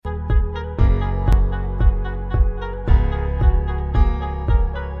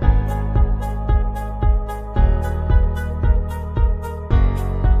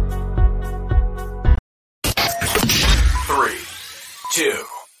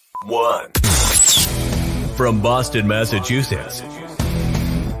1. From Boston, Massachusetts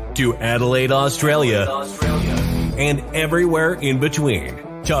to Adelaide, Australia, and everywhere in between.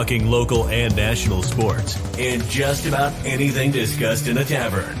 Talking local and national sports and just about anything discussed in a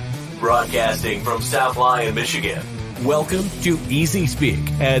tavern. Broadcasting from South Lyon, Michigan. Welcome to Easy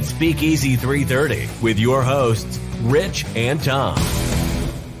Speak at Speakeasy 330 with your hosts, Rich and Tom.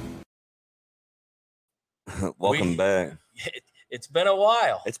 Welcome back. It's been a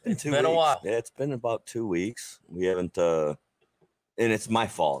while. It's been a while. Yeah, it's been about 2 weeks. We haven't, and it's my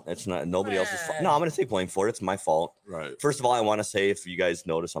fault. It's not nobody else's fault. No, I'm going to take blame for it. It's my fault. Right. First of all, I want to say, if you guys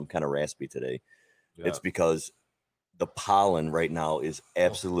notice, I'm kind of raspy today. Yeah. It's because the pollen right now is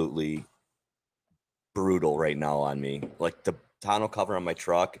absolutely brutal right now on me. Like the tonneau cover on my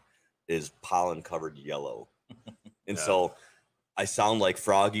truck is pollen covered yellow. And so I sound like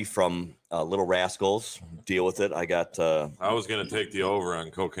Froggy from Little Rascals. Deal with it. I got. I was going to take the over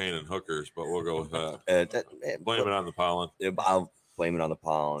on cocaine and hookers, but we'll go with that. Blame it on the pollen. I'll blame it on the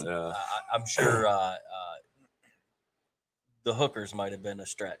pollen. Yeah. I'm sure the hookers might have been a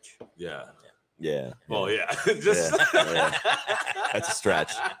stretch. Yeah. Well, yeah. That's a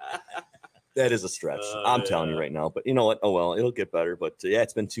stretch. That is a stretch. I'm telling you right now. But you know what? Oh, well, it'll get better. But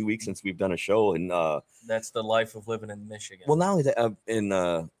it's been 2 weeks since we've done a show. And that's the life of living in Michigan. Well, not only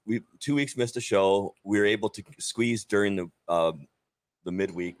that, we 2 weeks missed a show. We were able to squeeze during the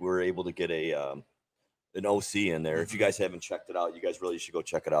midweek. We were able to get an OC in there. If you guys haven't checked it out, you guys really should go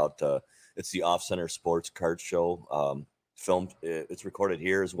check it out. It's the Off Center Sports Card Show. Filmed. It's recorded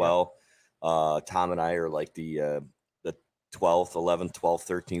here as well. Tom and I are like the 12th, 11th, 12th,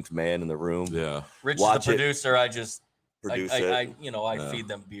 13th man in the room. Yeah. Rich is the producer. I just produce it. I feed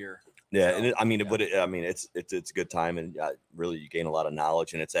them beer. Yeah, so, and it's a good time, and really you gain a lot of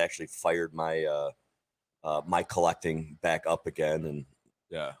knowledge, and it's actually fired my my collecting back up again. And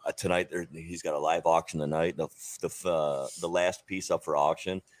tonight he's got a live auction tonight. The last piece up for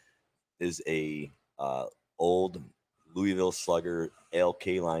auction is a old Louisville Slugger Al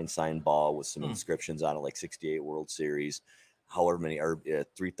Kaline signed ball with some inscriptions on it, like 68 World Series, however many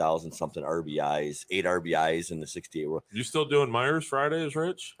 3,000 something RBIs, 8 RBIs in the 68 World. You still doing Myers Fridays,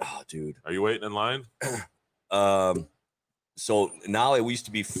 Rich? Oh, dude. Are you waiting in line? So now it used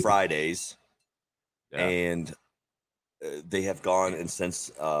to be Fridays, and they have gone, and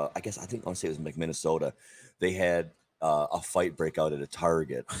since I think I want to say it was Minnesota, they had a fight break out at a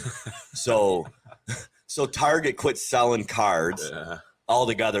Target. So Target quit selling cards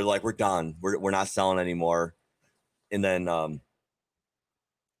altogether. Like, we're done. We're not selling anymore. And then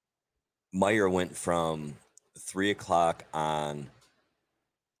Meyer went from 3:00 on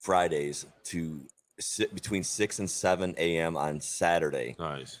Fridays to between 6 and 7 a.m. on Saturday.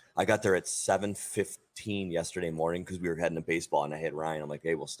 Nice. I got there at 7:15 yesterday morning because we were heading to baseball, and I had Ryan. I'm like,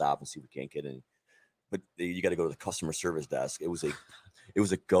 hey, we'll stop and see if we can't get in. But you got to go to the customer service desk. It was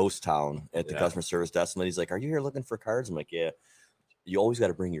a ghost town at the customer service desk. And he's like, are you here looking for cards? I'm like, yeah. You always got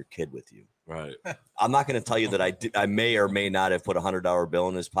to bring your kid with you. Right. I'm not going to tell you that I may or may not have put $100 bill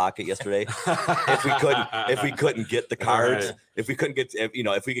in his pocket yesterday. if we couldn't get the cards, right. if we could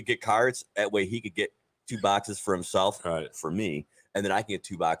get cards, that way he could get 2 boxes for himself, for me. And then I can get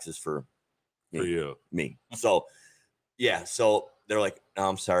 2 boxes for me. So, so they're like, oh,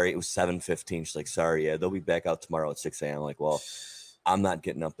 I'm sorry. It was 7:15. She's like, sorry. Yeah, they'll be back out tomorrow at 6 a.m. I'm like, well, I'm not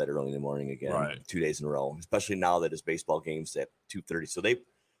getting up that early in the morning again, 2 days in a row, especially now that his baseball game's at 2:30. So they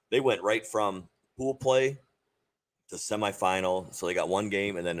went right from pool play to semifinal. So they got one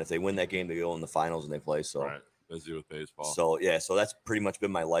game, and then if they win that game, they go in the finals and they play. So busy with baseball. So so that's pretty much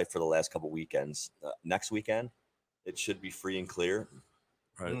been my life for the last couple weekends. Next weekend, it should be free and clear.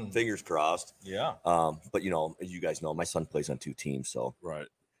 Right. Fingers crossed. Yeah. But as you guys know, my son plays on 2 teams, so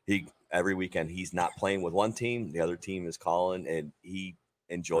he every weekend he's not playing with one team, the other team is calling, and he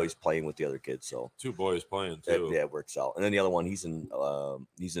enjoys playing with the other kids. So 2 boys playing too. It works out. And then the other one, he's in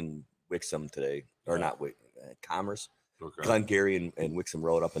Wixom today, or not Commerce, Glengarry and Wixom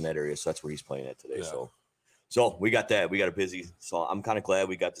Road up in that area. So that's where he's playing at today. Yeah. So we got that. We got it busy. So I'm kind of glad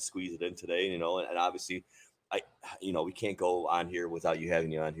we got to squeeze it in today. And obviously, we can't go on here without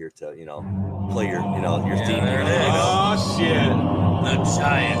having you on here to play your theme. There it is. Oh shit! The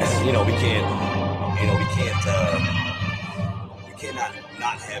Giants. We cannot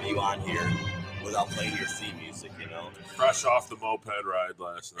not have you on here without playing your theme music. Fresh off the moped ride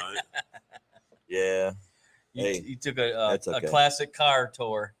last night. Yeah. You took a classic car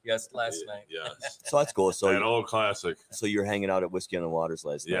tour last night. Yes. So that's cool. So an old classic. So you're hanging out at Whiskey on the Waters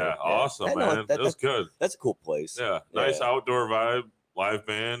last night. Yeah, awesome, man. It was good. That's a cool place. Yeah, nice outdoor vibe. live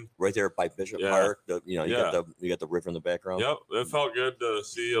band right there by Bishop Park. You got the river in the background. Yep, it felt good to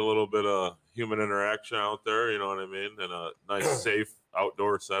see a little bit of human interaction out there. You know what I mean? In a nice, safe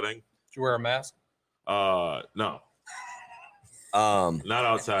outdoor setting. Did you wear a mask? No. Not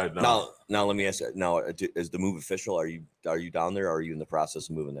outside. No. Now let me ask you. Now, is the move official? Are you down there? Or are you in the process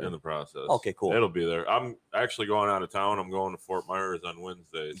of moving there? In the process. Okay, cool. It'll be there. I'm actually going out of town. I'm going to Fort Myers on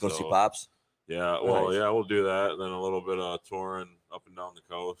Wednesday. Go see Pops. Yeah. Well, nice. Yeah, we'll do that. Then a little bit of touring up and down the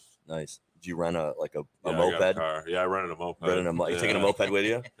coast. Nice. Did you rent a moped? I got a car. Yeah, I rented a moped. You taking a moped with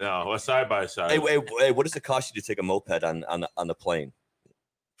you? No, well, side by side. Hey, what does it cost you to take a moped on the plane?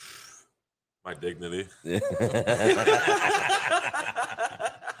 My dignity.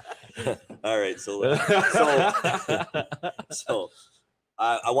 All right, so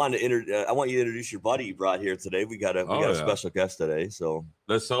I want you to introduce your buddy you brought here today. We got a special guest today. So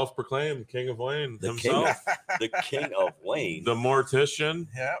the self-proclaimed King of Wayne himself, the King of Wayne, the mortician.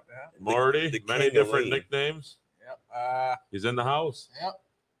 Yep. Morty, the many different nicknames. Yep. He's in the house. Yep.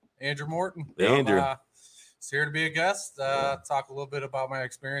 Andrew Morton. Andrew. He's here to be a guest. Talk a little bit about my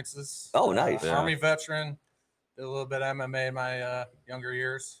experiences. Oh, nice. Army veteran. Did a little bit of MMA in my younger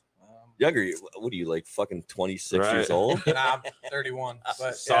years. Younger? What are you, like fucking 26 years old? Nah, I'm 31.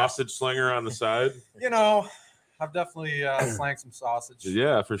 But sausage slinger on the side. You know, I've definitely slanged some sausage.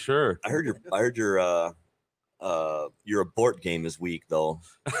 Yeah, for sure. I heard your abort game is weak though.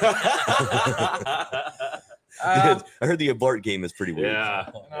 I heard the abort game is pretty weak.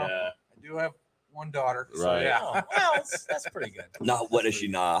 Yeah. I do have one daughter. Right. So, yeah. Oh, well, that's pretty good. Now, what is she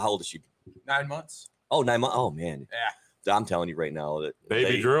now? How old is she? 9 months. Oh, 9 months. Oh man. Yeah. I'm telling you right now that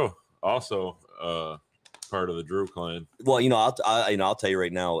Baby Drew also part of the Drew clan. Well, I'll tell you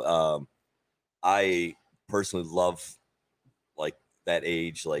right now. I personally love like that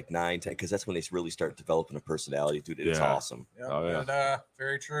age, like 9, 10, because that's when they really start developing a personality, dude. It's awesome. Yep. Oh yeah. And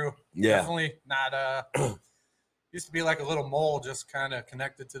very true. Yeah. Definitely not. Used to be like a little mole, just kind of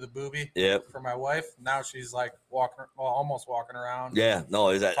connected to the boobie. Yep. For my wife. Now she's like almost walking around. Yeah.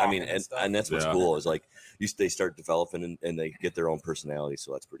 No, is that? I mean, and that's what's cool is like they start developing and they get their own personality.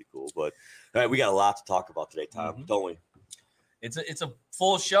 So that's pretty cool. But we got a lot to talk about today, Tom, don't we? It's a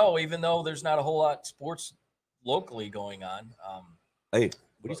full show, even though there's not a whole lot of sports locally going on. Hey,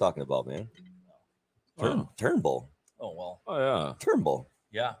 what are you talking about, man? Turnbull. Oh well. Oh yeah. Turnbull.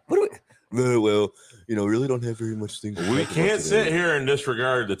 Yeah. What do we? Well, really don't have very much things. We can't sit here and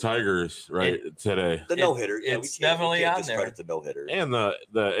disregard the Tigers today. The no hitter, it's definitely on there. The no hitter and the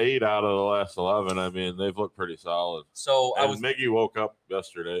 8 out of the last 11. I mean, they've looked pretty solid. So Miggy woke up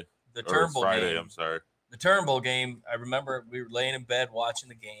yesterday. The Turnbull Friday. Game. I'm sorry. The Turnbull game. I remember we were laying in bed watching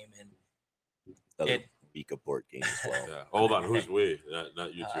the game, and week abort game as well. Yeah. Hold on, who's we?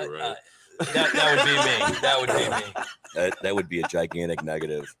 Not you two, right? That would be me. That would be me. That would be a gigantic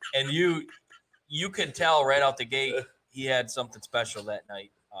negative. And you could tell right out the gate he had something special that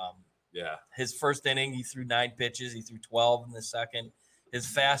night. Yeah. His first inning, he threw 9 pitches. He threw 12 in the second. His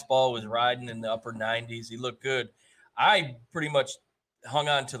fastball was riding in the upper 90s. He looked good. I pretty much hung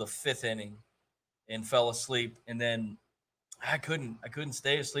on to the 5th inning and fell asleep. And then I couldn't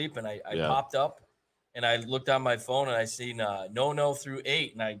stay asleep. And I popped up and I looked on my phone and I seen no through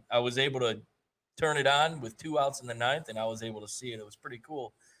 8. And I was able to turn it on with 2 outs in the 9th, and I was able to see it. It was pretty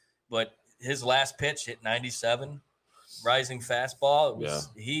cool. But his last pitch hit 97, rising fastball. It was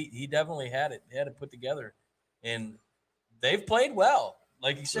he definitely had it. He had it put together. And they've played well.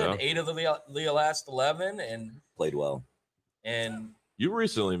 Like you said, 8 of the last 11 and played well. And you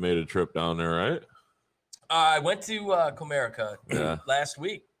recently made a trip down there, right? I went to Comerica last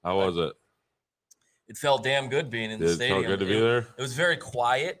week. How was it? It felt damn good being in the stadium. It felt good to be there? It was very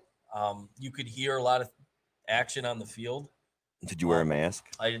quiet. You could hear a lot of action on the field. Did you wear a mask?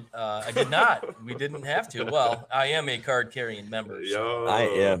 I did not. We didn't have to. Well, I am a card-carrying member. So. I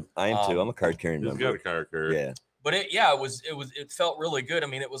am too. I'm a card-carrying member. Got a card carrier. Yeah. But it felt really good. I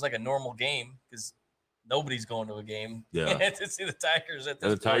mean, it was like a normal game because nobody's going to a game. Yeah. To see the Tigers at this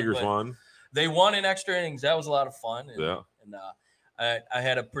point. And the Tigers won. They won in extra innings. That was a lot of fun. And, yeah. And I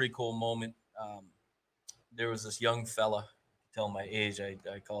had a pretty cool moment. There was this young fella. Tell my age, I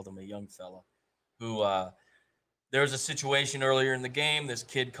called him a young fella, who there was a situation earlier in the game. This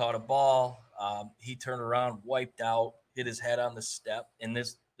kid caught a ball. He turned around, wiped out, hit his head on the step, and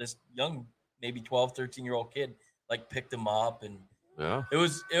this young, maybe 12, 13-year-old kid like picked him up, and it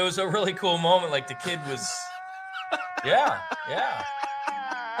was a really cool moment. Like the kid was,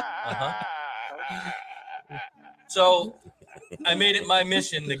 So I made it my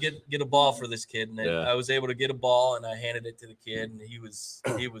mission to get a ball for this kid, and I was able to get a ball, and I handed it to the kid, and he was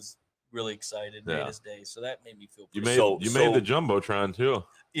really excited, made his day. So that made me feel pretty You made the Jumbotron too.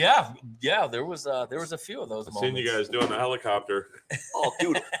 Yeah. There was a few of those moments. Seen you guys doing the helicopter. Oh,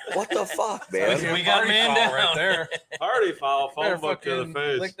 dude, what the fuck, man? We got man down right there. Party foul, phone book to the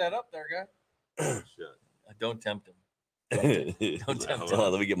face. Lick that up there, guy. Shit. Don't tempt him. Don't tempt him.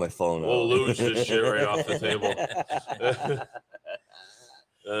 Let me get my phone. We'll lose this shit right off the table.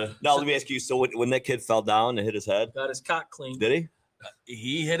 Now let me ask you. So when that kid fell down and hit his head, got his cock clean. Did he?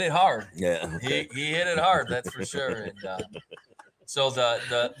 He hit it hard. Yeah. He hit it hard. That's for sure. And so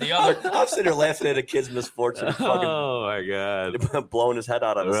the other, I'm sitting here laughing at a kid's misfortune. Oh my god, blowing his head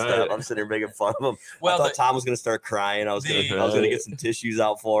out on the step. I'm sitting here making fun of him. Well, I thought Tom was gonna start crying. I was gonna get some tissues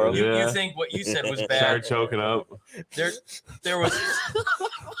out for him. You think what you said was bad? Start choking up.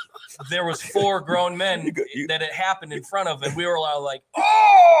 There was 4 grown men that it happened in front of, and we were all like,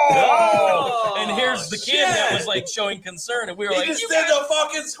 "Oh!" And here's the kid that was like showing concern, and we were like, "You did the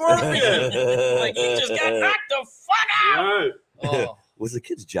fucking scorpion!" Like he just got knocked the fuck out. Right. Oh. Was the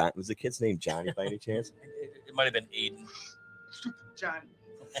kid's name Johnny by any chance? It might have been Aiden. Stupid Johnny.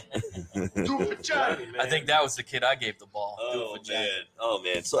 Stupid Johnny. I think that was the kid I gave the ball. Oh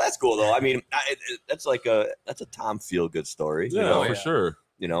man. So that's cool though. I mean, that's a Tom feel good story. Yeah, for sure.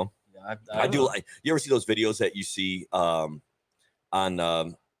 You know. Yeah, I do like. You ever see those videos that you see on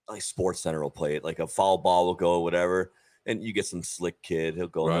like Sports Center will play it, like a foul ball will go, whatever. And you get some slick kid. He'll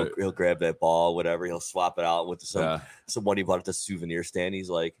go. Right. He'll grab that ball, whatever. He'll swap it out with somebody bought at the souvenir stand. He's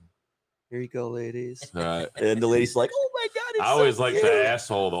like, "Here you go, ladies." Right. And the lady's like, "Oh my god!" I always like the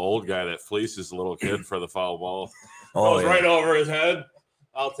asshole, the old guy that fleeces the little kid for the foul ball. Goes right over his head.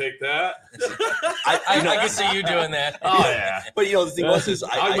 I'll take that. I can see you doing that. Oh yeah. But the thing was,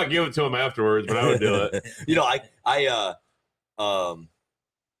 I might give it to him afterwards, but I would do it. I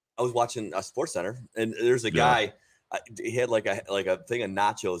was watching a Sports Center, and there's a guy. He had like a thing of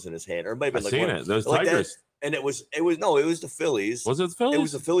nachos in his hand, or it might have been I've seen it. Those like Tigers. That. And it was the Phillies. Was it the Phillies? It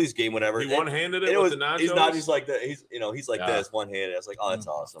was the Phillies game, whatever. He one-handed it with the nachos. He's like that. He's like this, one-handed. I was like, oh, that's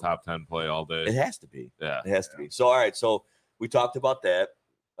awesome. Top 10 play all day. It has to be. Yeah, it has to be. So all right, so we talked about that.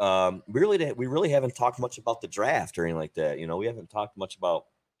 We really haven't talked much about the draft or anything like that. We haven't talked much about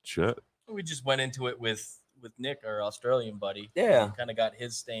shit. We just went into it with Nick, our Australian buddy. Yeah, kind of got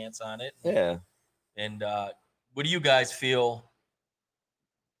his stance on it. Yeah, and what do you guys feel?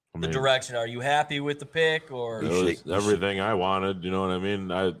 The direction? Are you happy with the pick, or it was everything I wanted? You know what I mean?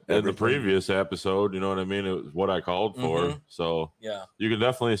 In the previous episode, you know what I mean? It was what I called for. Mm-hmm. So yeah, you can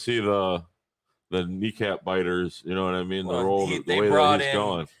definitely see the kneecap biters. You know what I mean? The role, the way that he's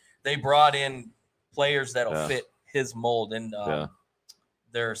going. They brought in players that'll fit his mold, and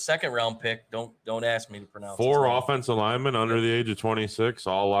their second round pick. Don't ask me to pronounce. 4 offensive linemen under the age of 26,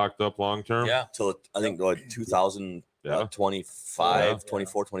 all locked up long term. Yeah, till I think 2025,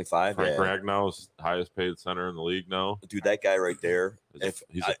 24, 25. Frank Ragnow's highest paid center in the league now. Dude, that guy right there,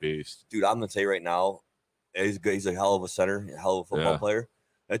 he's a beast. Dude, I'm gonna tell you right now, he's a hell of a center, a hell of a football player.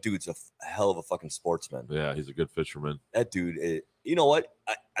 That dude's a hell of a fucking sportsman. Yeah, he's a good fisherman. That dude, you know what?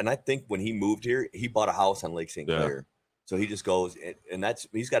 I think when he moved here, he bought a house on Lake St. Clair. So he just goes, and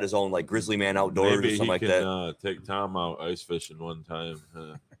he's got his own like Grizzly Man Outdoors or something like that. Take Tom out ice fishing one time.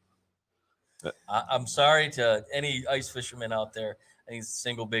 I'm sorry to any ice fishermen out there. I think it's the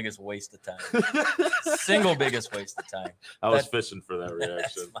single biggest waste of time. Single biggest waste of time. I was fishing for that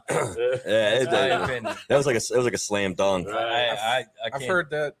reaction. That was like a slam dunk. I've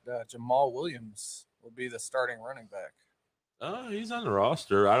heard that Jamal Williams will be the starting running back. He's on the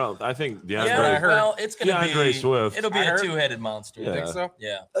roster. I think DeAndre. Yeah, well, it's going to be Swift. It'll be a two-headed monster. You think so?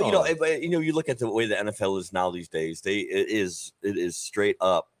 Yeah. You look at the way the NFL is now these days. It is straight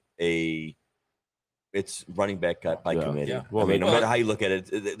up it's running back by committee. Yeah. Well, no matter how you look at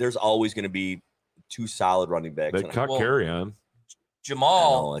it, there's always going to be 2 solid running backs. They cut carry on.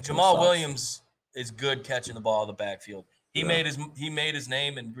 Jamal Williams is good catching the ball in the backfield. He made his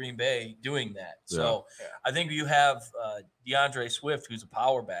name in Green Bay doing that. So I think you have DeAndre Swift, who's a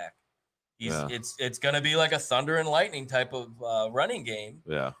power back. It's going to be like a thunder and lightning type of running game.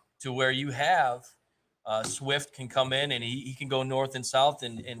 Yeah. To where you have Swift can come in and he can go north and south,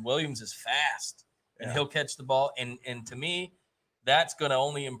 and Williams is fast and he'll catch the ball. And to me, that's going to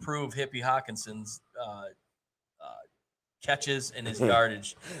only improve Hippie Hawkinson's catches and his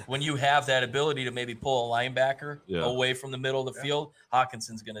yardage. When you have that ability to maybe pull a linebacker away from the middle of the field,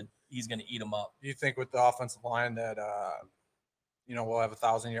 Hawkinson's gonna eat him up. Do you think with the offensive line that we'll have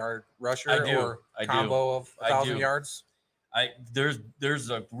 1,000-yard rusher or combo of 1,000 yards? There's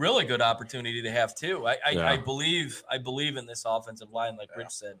a really good opportunity to have two. I believe in this offensive line, like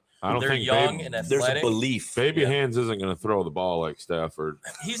Rich said. I don't They're think young and athletic. There's a belief. Baby Hands isn't going to throw the ball like Stafford.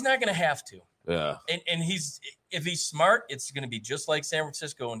 He's not going to have to. Yeah. And if he's smart, it's going to be just like San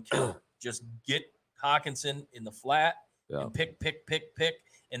Francisco and Kittle. Just get Hawkinson in the flat and pick,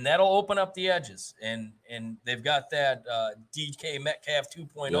 and that'll open up the edges. And they've got that DK Metcalf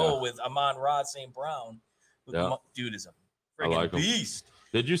 2.0 with Amon-Ra St. Brown. Dude is a freaking beast.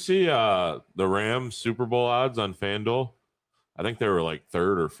 Did you see the Rams Super Bowl odds on FanDuel? I think they were like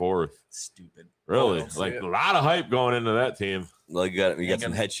third or fourth. Stupid. Really? Like a lot of hype going into that team. Well, you got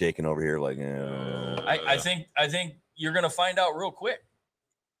some head shaking over here. Like, I think you're going to find out real quick.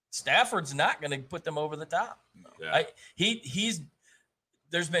 Stafford's not going to put them over the top. Yeah.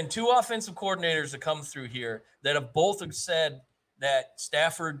 There's been two offensive coordinators that come through here that have both said that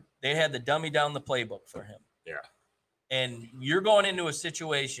Stafford, they had to dummy down the playbook for him. Yeah. And you're going into a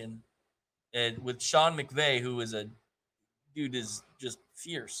situation with Sean McVay, who is is just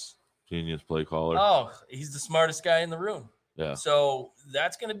fierce. Genius play caller. Oh, he's the smartest guy in the room. Yeah. So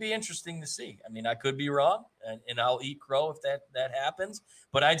that's going to be interesting to see. I mean, I could be wrong, and I'll eat crow if that happens.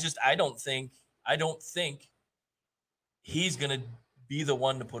 But I don't think he's going to be the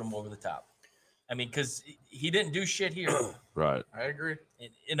one to put him over the top. I mean, because he didn't do shit here. Right. I agree.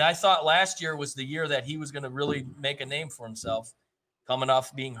 And I thought last year was the year that he was going to really make a name for himself, coming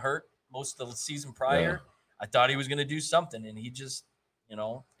off being hurt most of the season prior. Yeah. I thought he was going to do something, and he just,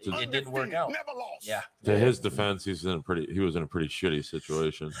 it didn't work out. Never lost. Yeah. To his defense, he was in a pretty shitty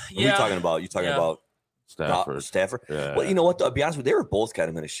situation. What are you talking about? You talking about Stafford? Yeah. Well, you know what? To be honest with you, they were both kind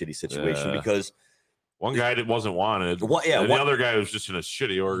of in a shitty situation because one guy that wasn't wanted. The other guy was just in a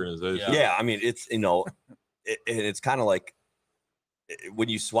shitty organization. Yeah, I mean, it's it's kind of like when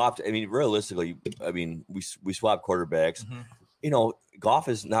you swapped. I mean, realistically, we swapped quarterbacks. Mm-hmm. Goff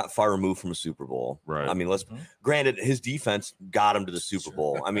is not far removed from a Super Bowl. Right. I mean, granted, his defense got him to the Super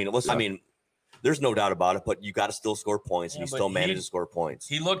Bowl. I mean, there's no doubt about it. But you got to still score points, and he still managed to score points.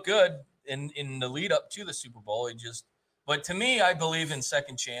 He looked good in the lead up to the Super Bowl. But to me, I believe in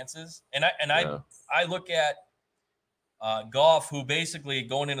second chances, and I look at Goff, who basically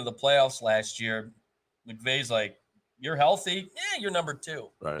going into the playoffs last year, McVay's like, "You're healthy, you're number 2,"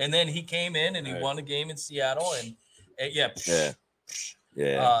 right. And then he came in and he won a game in Seattle, and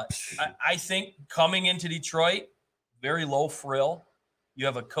I think coming into Detroit, very low frill. You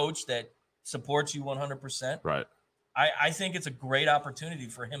have a coach that supports you 100%. Right. I think it's a great opportunity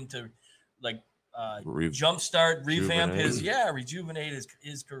for him to jumpstart, revamp rejuvenate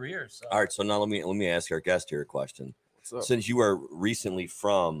his career. So. All right, so now let me ask our guest here a question. Since you are recently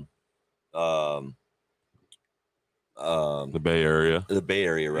from the Bay Area,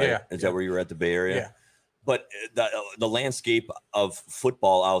 right? Yeah. Is that where you were at, the Bay Area? Yeah. But the landscape of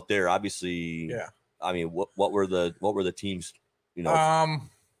football out there, obviously. Yeah. I mean, what were the teams?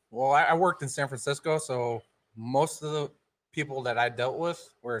 Well, I worked in San Francisco, so most of the people that I dealt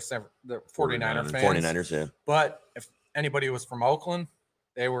with were the 49er fans. 49ers, yeah. But if anybody was from Oakland,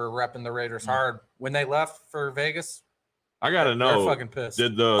 they were repping the Raiders hard. When they left for Vegas, I gotta know. They're fucking pissed.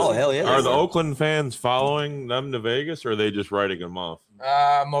 Hell yeah! Are the Oakland fans following them to Vegas, or are they just writing them off?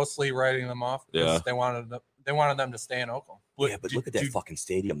 Mostly writing them off. Yeah. They wanted them to stay in Oakland. Yeah, but look at that fucking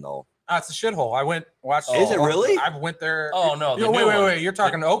stadium, though. It's a shithole. I watched. Is it really? I went there. Oh no! Wait! You're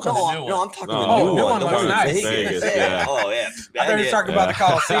talking to Oakland? No, I'm talking the new one. The one nice. Vegas. Yeah. Oh yeah. I thought you were talking about the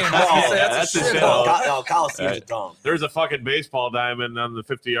Coliseum. That's a shithole. No, Coliseum's a dump. There's a fucking baseball diamond on the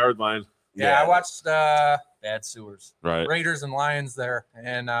 50-yard line. Yeah, I watched bad sewers. Right. Raiders and Lions there,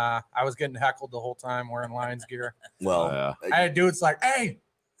 and I was getting heckled the whole time wearing Lions gear. Well, I had dudes like, "Hey,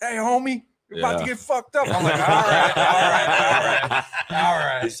 homie, you're about to get fucked up." I'm like, all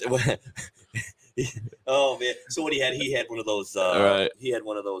right. Oh man! So what he had one of those. He had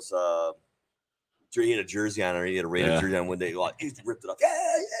one of those. He had a jersey on, or he had a Raiders jersey on when he ripped it up.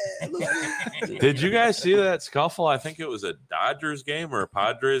 Yeah. Did you guys see that scuffle? I think it was a Dodgers game or a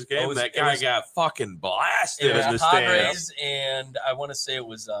Padres game. That guy got fucking blasted in the Padres, and I want to say it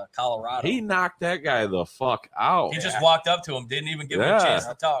was Colorado. He knocked that guy the fuck out. He just walked up to him, didn't even give him a chance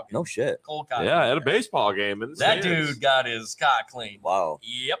to talk. No shit. Cold cock. Yeah, at a baseball game. That dude got his cock clean. Wow.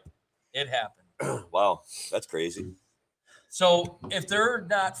 Yep, it happened. Wow, that's crazy. So if they're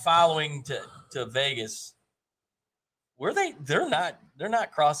not following to Vegas, they're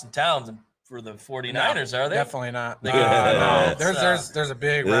not crossing towns for the 49ers, are they? Definitely not. No. There's a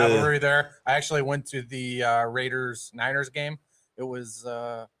big rivalry there. I actually went to the Raiders-Niners game. It was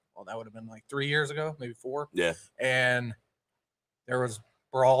that would have been like 3 years ago, maybe 4. Yeah. And there was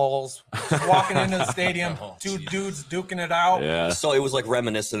brawls, just walking into the stadium, two dudes duking it out. Yeah. So it was like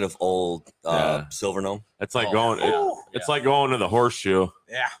reminiscent of old Silverno. It's like it's like going to the Horseshoe.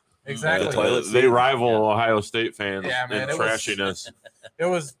 Yeah, exactly. They rival Ohio State fans in trashiness. It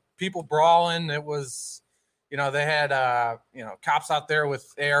was people brawling. It was, they had cops out there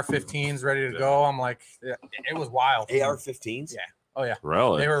with AR-15s ready to go. I'm like, it was wild. AR-15s? Yeah. Oh yeah.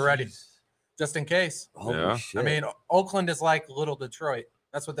 Really? They were ready, just in case. Holy shit. I mean, Oakland is like little Detroit.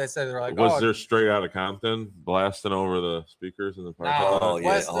 That's what they said. They're like, was there straight out of Compton blasting over the speakers in the park? No,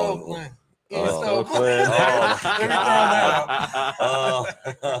 West Oakland. East Oakland.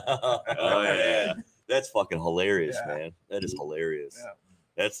 Yeah. That's fucking hilarious, man. That is hilarious. Yeah.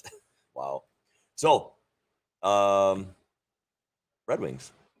 That's wow. So, Red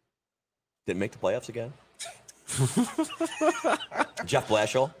Wings didn't make the playoffs again. Jeff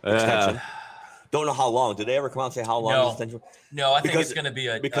Blashill extension. Don't know how long. Did they ever come out and say how long his extension? No, I think it's going to be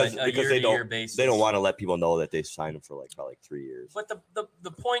a year-to-year basis. They don't want to let people know that they signed him for probably 3 years. But the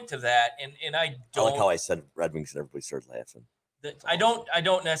point to that, and I don't. I like how I said Red Wings and everybody started laughing. I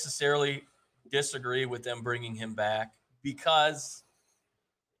don't necessarily disagree with them bringing him back because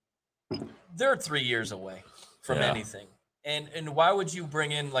they're 3 years away from anything. And why would you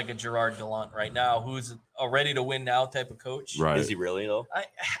bring in like a Gerard Gallant right now, who's a ready to win now type of coach? Right? Is he really though?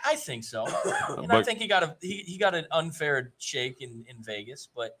 I think so. And I think he got an unfair shake in Vegas.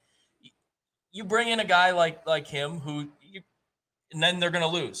 But you bring in a guy like him and then they're going to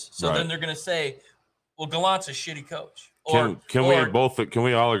lose. So then they're going to say, well, Gallant's a shitty coach. Can we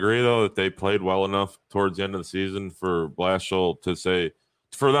all agree though that they played well enough towards the end of the season for Blashill to say?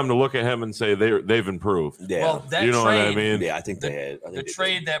 For them to look at him and say they've improved. Yeah. Well, that you know trade, what I mean? Yeah, I think they had. The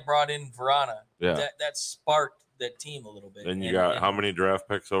trade that brought in Verana, that sparked that team a little bit. And you got how many draft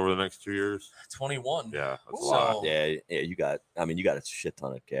picks over the next 2 years? 21. Yeah, that's a lot. Yeah, you got a shit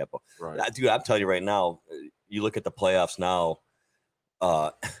ton of cap. Right. Dude, I'm telling you right now, you look at the playoffs now,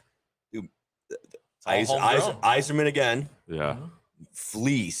 dude, Yzerman again. Yeah.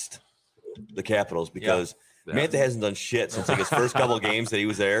 Fleeced the Capitals because Mantha hasn't done shit since his first couple of games that he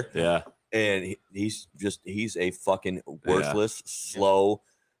was there. Yeah. And he's a fucking worthless, slow,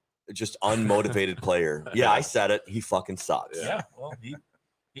 just unmotivated player. Yeah, I said it. He fucking sucks. Yeah. Well,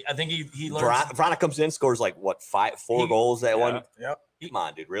 I think he learned. Vrana comes in, scores like what, 4 goals that one. Yep. Come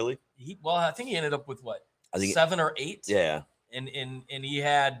on, dude. Really? I think he ended up with what? I think 7 or 8. Yeah. And he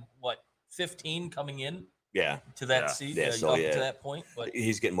had what, 15 coming in. Yeah. To that seat, to that point, but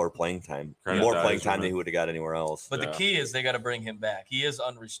he's getting more playing time, than he would have got anywhere else. But the key is they got to bring him back. He is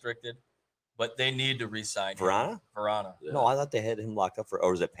unrestricted, but they need to re-sign Verana. Yeah. No, I thought they had him locked up or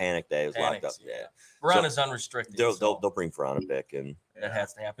was it Panic Day? It was locked up. Yeah. Verana's unrestricted. They'll bring Verana back, and that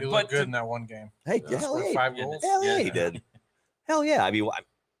has to happen. He looked good in that one game. Hey, hell yeah, 5 goals. Hell yeah, he did. Hell yeah. I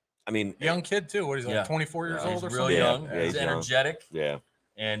mean, young kid too. What is he, like 24 years old or something? Real young. He's energetic. Yeah.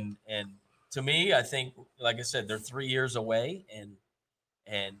 And to me, I think, like I said, they're 3 years away, and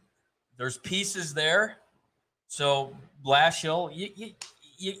there's pieces there. So Blashill, you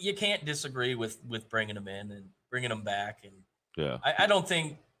can't disagree with bringing him in and bringing him back. And I don't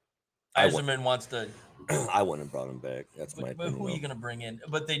think Yzerman wants to. I wouldn't have brought him back. That's my opinion. Who are you going to bring in?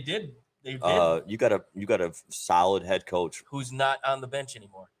 But they did. They did. You got a solid head coach who's not on the bench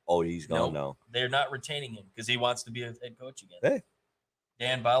anymore. Oh, he's gone now. They're not retaining him because he wants to be a head coach again. Hey,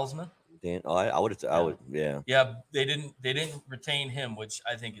 Dan Bilesman. I would, yeah. Yeah, they didn't retain him, which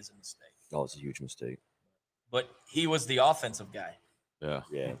I think is a mistake. Oh, it's a huge mistake. But he was the offensive guy. Yeah.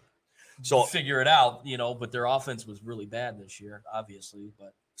 So figure it out, but their offense was really bad this year, obviously,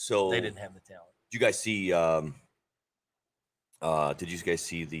 but they didn't have the talent. Did you guys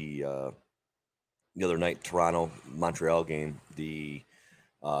see the other night Toronto Montreal game, the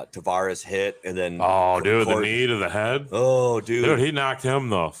Tavares hit and then the knee to the head. Oh, dude, he knocked him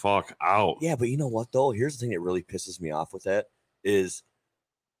the fuck out. Yeah, but you know what though? Here's the thing that really pisses me off with that is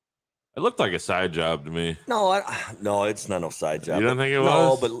it looked like a side job to me. No, it's not no side job. You don't think it was?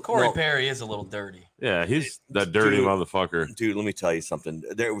 No, but Corey Perry is a little dirty. Yeah, he's that dirty motherfucker. Dude, let me tell you something.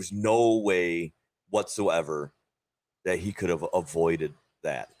 There was no way whatsoever that he could have avoided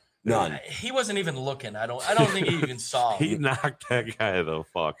that. None. He wasn't even looking. I don't think he even saw him. He knocked that guy the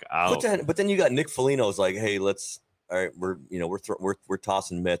fuck out. But then you got Nick Foligno's like, hey, we're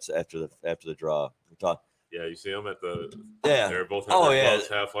tossing mitts after the draw. Yeah, you see him at the. Yeah. They're both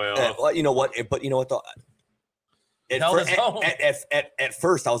halfway off. Well, you know what? But you know what though. At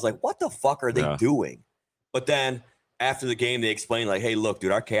first, I was like, what the fuck are they doing? But then after the game, they explained like, hey, look,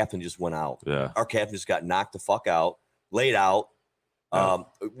 dude, our captain just went out. Yeah. Our captain just got knocked the fuck out, laid out.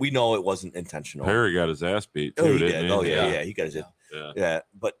 We know it wasn't intentional. Perry got his ass beat too, didn't he? Oh yeah, he got his ass. Yeah.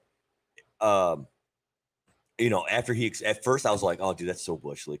 But, you know, after at first I was like, oh, dude, that's so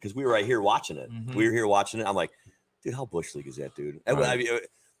Bush League. Because we were right here watching it. Mhm. We were here watching it. I'm like, dude, how Bush League is that, dude? Right. I mean,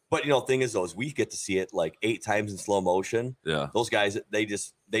 but, you know, the thing is, though, is we get to see it like 8 times in slow motion. Yeah. Those guys, they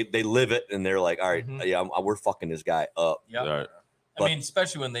live it, and they're like, all right, we're fucking this guy up. Yeah. Right. I mean,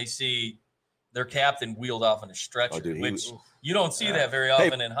 especially when they see their captain wheeled off in a stretcher, which you don't see that very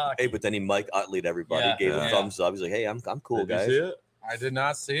often in hockey. Hey, but then he Mike Utley'd everybody, gave a thumbs up. He's like, hey, I'm cool, guys. Did you see it? I did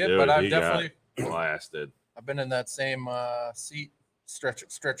not see it, Dude, but I've definitely blasted. I've been in that same seat,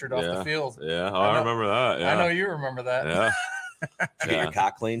 stretchered off the field. Yeah, I remember that. Yeah. I know you remember that. Yeah. Did you get your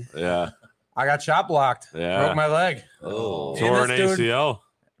cock clean? Yeah. I got shot blocked. Yeah. Broke my leg. Oh. Tore an ACL.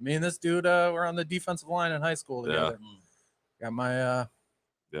 Me and this dude were on the defensive line in high school together. Yeah. Got my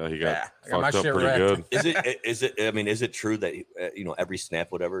he got my fucked up shit pretty wrecked. good. Is it true that you know, every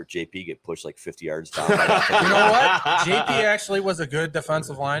snap, whatever, JP get pushed like 50 yards down? You know what? JP actually was a good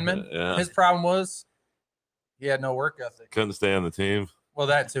defensive lineman. Yeah. His problem was he had no work ethic. Couldn't stay on the team. Well,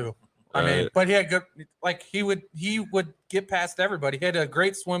 that too. I mean, but he had good, like he would get past everybody. He had a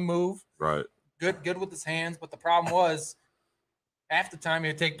great swim move. Right. Good with his hands, but the problem was half the time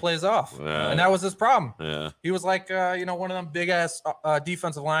he'd take plays off, Yeah. and that was his problem. Yeah. He was like, you know, one of them big ass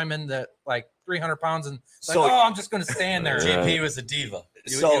defensive linemen that like 300 pounds and like, So- I'm just going to stand there. Yeah. JP was a diva.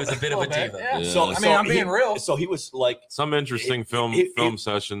 He So- was a bit of a diva. Yeah. Yeah. So I mean, I'm being real. So he was like, Some interesting film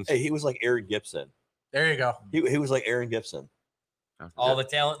sessions. hey, he was like Aaron Gibson. There you go. He was like Aaron Gibson. All the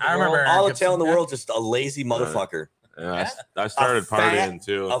talent. In the I remember world. Aaron All the Gibson, talent in the yeah. world, just a lazy motherfucker. Yeah, I started partying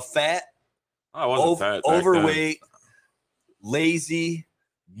too. A fat, I wasn't fat. back overweight, lazy,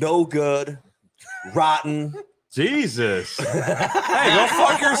 no good, rotten. then. Jesus. Hey, go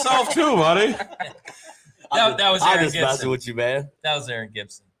fuck yourself too, buddy. That was I'm Aaron just messing Gibson. with you, man. That was Aaron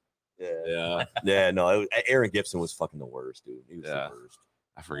Gibson. Yeah. No, Aaron Gibson was fucking the worst, dude. He was Yeah. the worst.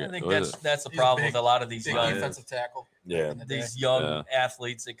 I forget. I think what is that's the He's problem big- with a lot of these Big young defensive tackle. Yeah. in the day. these young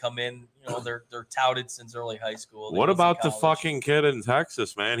athletes that come in. You know, they're touted since early high school. They What go through about the college. fucking kid in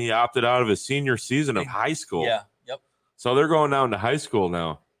Texas, man? He opted out of his senior season of high school. Yeah. Yep. So they're going down to high school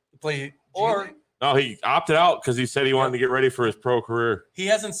now. Play Or No, he opted out because he said he wanted to get ready for his pro career. he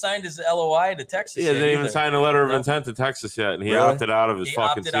hasn't signed his LOI to Texas. He yet hasn't even either. signed a letter of Nope. intent to Texas yet, and he Really? opted out of his He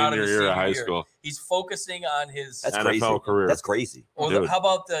fucking opted out of senior his year of senior high year. school. He's focusing on his. That's NFL crazy. career. That's crazy. Or Dude. how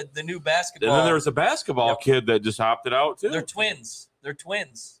about the new basketball? And then there was a basketball Yep. kid that just opted out too. They're twins. They're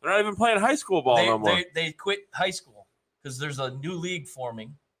twins. They're not even playing high school ball no more. They quit high school because there's a new league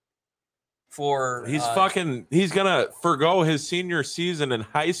forming. For He's he's gonna forego his senior season in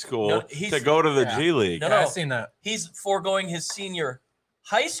high school No, to go to the G League. No, I've seen that. He's foregoing his senior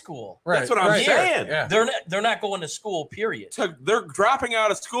high school. Right. That's what I'm saying. Yeah. They're not going to school. Period. They're dropping out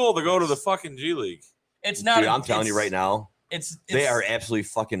of school to go to the fucking G League. It's not. Dude, I'm telling you right now, It's they are absolutely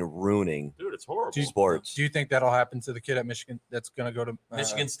fucking ruining Dude, it's horrible. sports. Do you think that'll happen to the kid at Michigan that's going to go to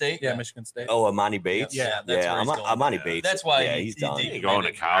Michigan State. Yeah, Michigan State. Oh, Amani Bates. Yeah, that's where he's going. Amani Bates. That's why he's done. He He ain't going to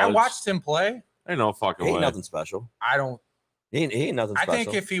I college. watched him play. Ain't no fucking ain't way. nothing special. I don't. He ain't nothing I special.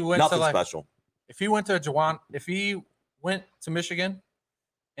 think if he went nothing to like, special. if he went to Michigan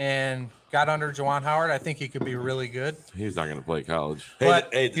and got under Juwan Howard, I think he could be really good. He's not going to play college.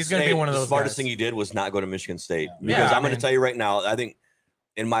 But he's gonna be one of the those smartest guys. thing he did was not go to Michigan State. Yeah. Because Yeah, I'm going I to mean- tell you right now, I think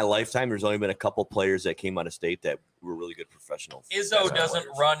in my lifetime, there's only been a couple players that came out of state that were really good professionals. Izzo doesn't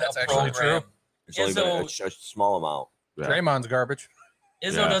run That's a actually program. true. It's only been Izzo- a small amount. Yeah. Draymond's garbage.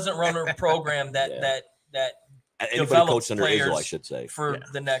 Izzo Yeah. doesn't run a program that Yeah. that Anybody develops coached under players Izzo, I should say. for Yeah.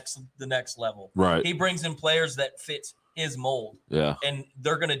 the next level. Right. He brings in players that fit his mold, Yeah. and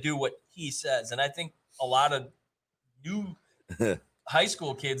they're going to do what he says. And I think a lot of new high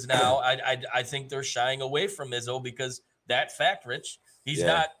school kids now, I think they're shying away from Izzo because that fact, Rich, he's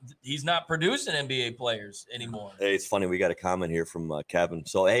not producing NBA players anymore. Hey, it's funny. We got a comment here from Kevin.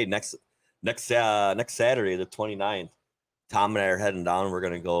 So, hey, next Saturday, the 29th, Tom and I are heading down. We're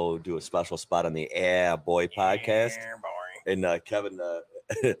going to go do a special spot on the Yeah Boy podcast. Yeah, boy. And Kevin,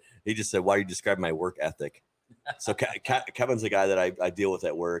 he just said, why do you describe my work ethic? So Kevin's the guy that I deal with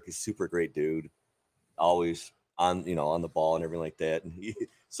at work. He's a super great dude. Always on the ball and everything like that. And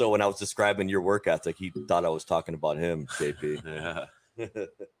so when I was describing your work ethic, he thought I was talking about him, JP.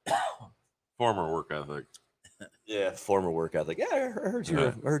 Yeah. Former work ethic. Yeah, former work ethic. Yeah, I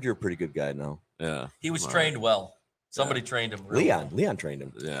heard you're a pretty good guy now. Yeah. He was Come on. trained well. Somebody trained him. real well. Leon trained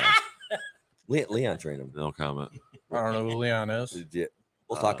him. Yeah. Leon trained him. No comment. I don't know who Leon is. Yeah.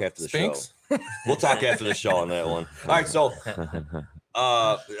 We'll talk after the Spinks? show. We'll talk after the show on that one. All right, so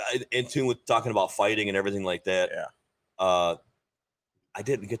in tune with talking about fighting and everything like that. Yeah. I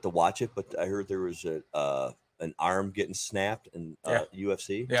didn't get to watch it, but I heard there was an an arm getting snapped in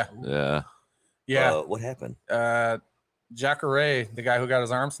UFC? Yeah. What happened? Jacare, the guy who got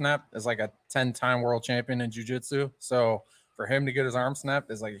his arm snapped, is like a 10-time world champion in jiu-jitsu. So for him to get his arm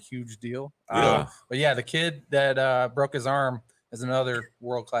snapped is like a huge deal. But yeah, the kid that broke his arm is another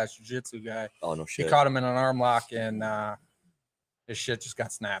world-class jiu-jitsu guy. Oh, no shit. He caught him in an arm lock, and his shit just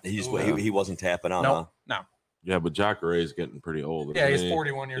got snapped. He wasn't tapping on. No. Yeah, but Jacare is getting pretty old. Yeah, he's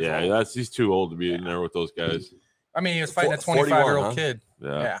 41 years old. Yeah, he's too old to be in there with those guys. I mean, he was fighting a 25-year-old kid.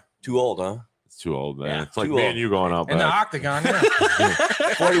 Yeah. Too old, huh? It's too old, man. Yeah, it's like me and you going out in the octagon. Yeah.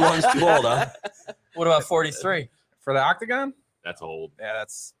 41's too old, huh? What about 43? For the octagon? That's old. Yeah,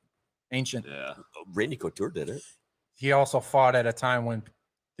 that's ancient. Yeah. Randy Couture did it. He also fought at a time when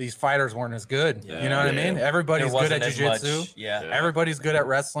these fighters weren't as good. You know what I mean? Everybody's good at jiu-jitsu. Everybody's good at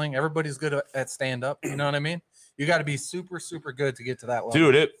wrestling. Everybody's good at stand-up. You know what I mean? You got to be super, super good to get to that level.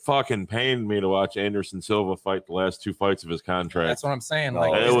 Dude, it fucking pained me to watch Anderson Silva fight the last 2 fights of his contract. That's what I'm saying.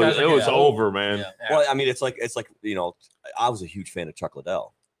 Like, it was over, man. Yeah. Well, I mean, it's like I was a huge fan of Chuck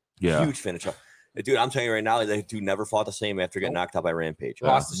Liddell. Yeah. Huge fan of Chuck. Dude, I'm telling you right now, that dude never fought the same after getting knocked out by Rampage.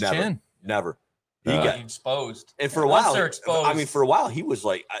 Lost his chin. Never. He got exposed. And for a while, for a while, he was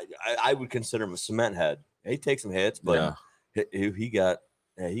like, I would consider him a cement head. He'd take some hits, but he got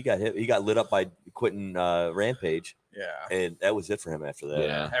hit. He got lit up by quitting Rampage. Yeah. And that was it for him after that.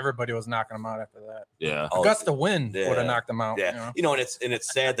 Yeah. Everybody was knocking him out after that. Yeah. Augusta Win would have knocked him out. Yeah. You know, and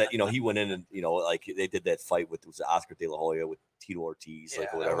it's sad that, he went in and, like they did that fight with Oscar De La Hoya with Tito Ortiz,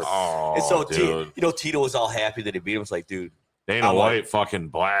 like whatever. Oh, and so, Tito was all happy that he beat him. It's like, dude. Dana White fucking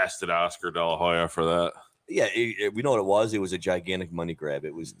blasted Oscar De La Hoya for that. Yeah, we know what it was. It was a gigantic money grab.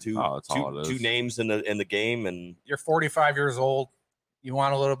 It was two names in the game, and you're 45 years old. You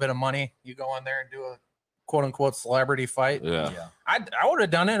want a little bit of money. You go in there and do a quote unquote celebrity fight. Yeah. I would have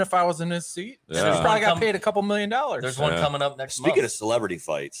done it if I was in his seat. Yeah. Probably got paid a couple $1 million. There's one coming up next month. Speaking of celebrity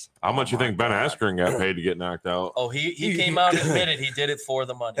fights, how much you think Ben Askren got paid to get knocked out? Oh, he came out and admitted he did it for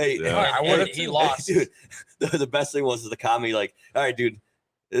the money. Hey, he lost. Dude, the best thing was the comedy, like, all right, dude,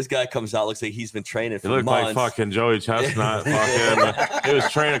 this guy comes out, looks like he's been training for months. He looked like fucking Joey Chestnut. He was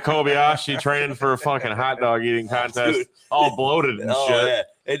training Kobayashi, training for a fucking hot dog eating contest, dude. All bloated and shit. Yeah.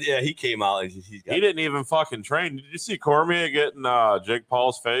 And he came out and he didn't even fucking train. Did you see Cormier getting Jake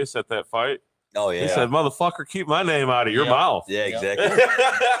Paul's face at that fight? Oh yeah. He said, "Motherfucker, keep my name out of your mouth." Yeah, exactly.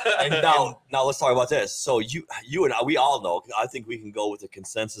 And now let's talk about this. So you and I, we all know. I think we can go with a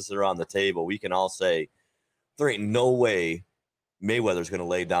consensus around the table. We can all say there ain't no way Mayweather's going to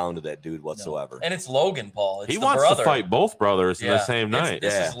lay down to that dude whatsoever. And it's Logan Paul. It's he wants to fight both brothers in the same night.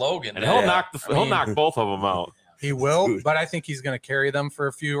 This is Logan, and he'll knock both of them out. He will, but I think he's going to carry them for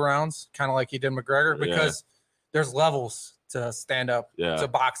a few rounds, kind of like he did McGregor, because there's levels to stand up to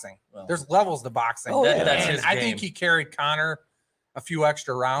boxing. Well, there's levels to boxing. That's his game. I think he carried Conor a few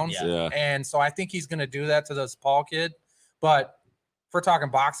extra rounds. Yeah. And so I think he's going to do that to this Paul kid. But if we're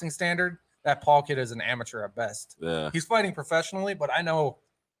talking boxing standard, that Paul kid is an amateur at best. Yeah. He's fighting professionally, but I know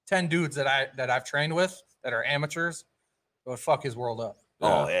 10 dudes that I've trained with that are amateurs that would fuck his world up.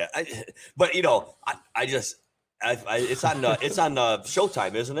 Oh yeah. It's on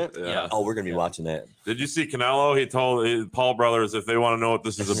Showtime, isn't it? Yeah. Oh, we're gonna be watching that. Did you see Canelo? He told Paul Brothers if they want to know what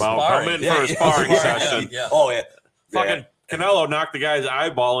this is about, come in for a sparring session. Yeah. Oh yeah. Fucking Canelo knocked the guy's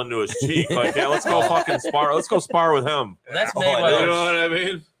eyeball into his cheek. Like, yeah, let's go fucking spar. Let's go spar with him. That's Mayweather. You know what I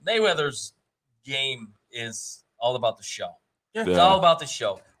mean? Mayweather's game is all about the show. Yeah. It's all about the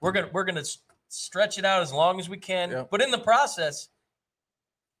show. We're gonna stretch it out as long as we can, but in the process,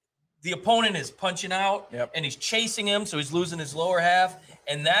 the opponent is punching out and he's chasing him, so he's losing his lower half,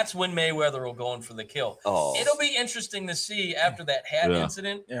 and that's when Mayweather will go in for the kill. Oh. It'll be interesting to see after that hat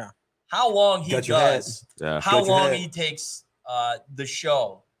incident, how long he does, how long he takes the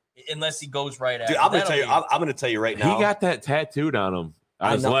show, unless he goes right after. Dude, I'm gonna tell you right now. He got that tattooed on him.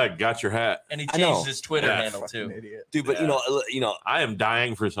 On his leg, got your hat, and he changed his Twitter handle too. Dude, but you know, I am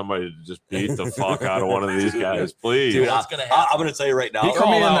dying for somebody to just beat the fuck out of one of these guys, please. Dude, I'm gonna tell you right now.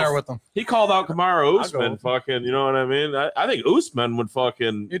 He called out Kamaru Usman, fucking. You know what I mean? I think Usman would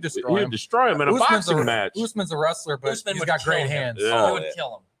fucking he'd destroy him in a boxing match. Usman's a wrestler, but he's got great hands. Yeah. He would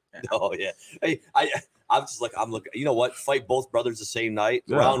kill him. Oh yeah. Hey, I'm looking. You know what? Fight both brothers the same night.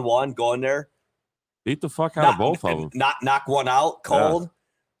 Yeah. Round one, go in there. Beat the fuck out of both of them. Knock one out cold.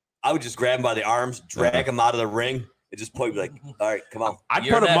 Yeah. I would just grab him by the arms, drag him out of the ring, and just point like, "All right, come on." I'd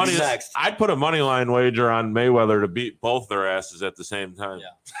put a money line wager on Mayweather to beat both their asses at the same time.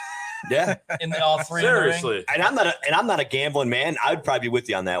 Yeah. In all three. Seriously. And I'm not a gambling man. I'd probably be with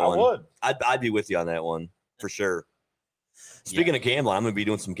you on that one. I would. I'd be with you on that one for sure. Speaking of gambling, I'm gonna be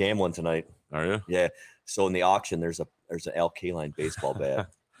doing some gambling tonight. Are you? Yeah. So in the auction, there's an Al Kaline baseball bat.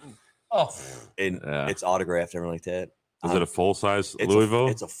 And it's autographed and everything like that. Is it a full size Louisville?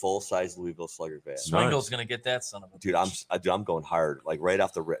 It's a full size Louisville Slugger bat. Swingle's gonna get that son of a dude. I'm going hard. Like right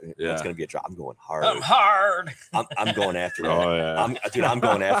off the it's gonna be a drop. I'm going hard. I'm hard. I'm going after that. Oh yeah. I'm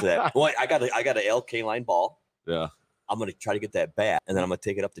going after that. Well, I got an Al Kaline ball. Yeah. I'm gonna try to get that bat, and then I'm gonna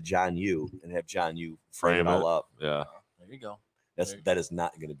take it up to John Yu and have John Yu frame it all up. Yeah. There you go. That is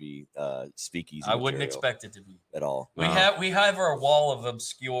not going to be speakeasy. I wouldn't expect it to be at all. We have our wall of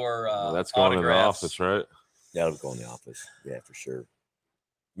obscure. That's going autographs. in the office, right? Yeah, it'll go in the office. Yeah, for sure.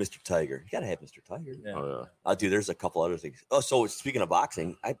 Mr. Tiger, you gotta have Mr. Tiger. Yeah. Oh yeah. Dude, there's a couple other things. Oh, so speaking of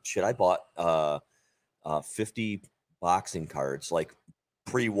boxing, I bought 50 boxing cards, like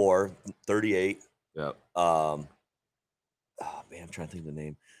pre-war, 38. Yeah. Oh man, I'm trying to think of the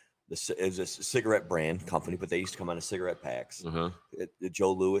name. It was a cigarette brand company, but they used to come on a cigarette packs. The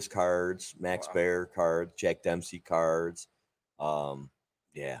Joe Louis cards, Max Baer cards, Jack Dempsey cards.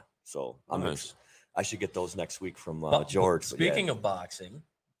 Yeah. So I should get those next week from George. Speaking of boxing,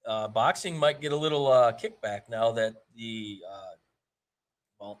 boxing might get a little kickback now that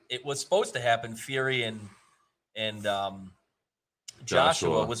it was supposed to happen. Fury and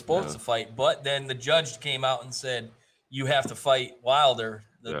Joshua was supposed to fight, but then the judge came out and said you have to fight Wilder.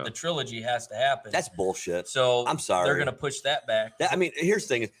 The trilogy has to happen. That's bullshit. So I'm sorry. They're going to push that back. I mean, here's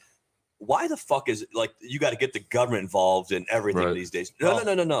the thing: why the fuck is it like you got to get the government involved in everything these days?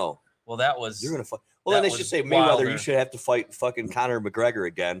 No. Well, that was you're going to fight. Well, then they should say Mayweather. You should have to fight fucking Conor McGregor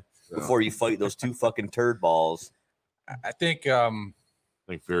again before you fight those two fucking turd balls. I think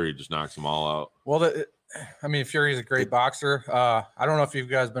Fury just knocks them all out. Well, Fury's a great boxer. I don't know if you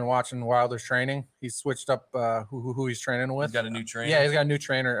guys been watching Wilder's training. He's switched up who he's training with. He's got a new trainer. Yeah, he's got a new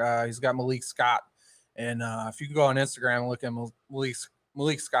trainer. He's got Malik Scott. And if you can go on Instagram and look at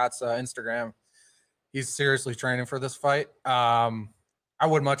Malik Scott's Instagram, he's seriously training for this fight. I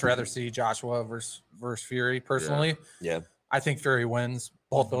would much rather see Joshua versus Fury personally. Yeah. I think Fury wins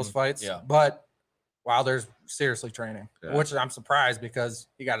both those fights. Yeah. But Wilder's seriously training, which I'm surprised because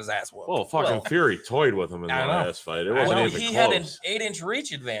he got his ass whooped. Well, Fury toyed with him in the last fight. It wasn't even he close. had an 8-inch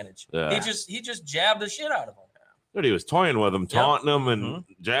reach advantage. Yeah. He just jabbed the shit out of him. Dude, he was toying with him, taunting him and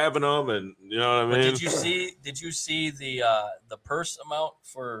jabbing him, and you know what I mean. Did you see the purse amount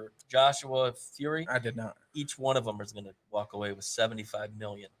for Joshua Fury? I did not. Each one of them is going to walk away with $75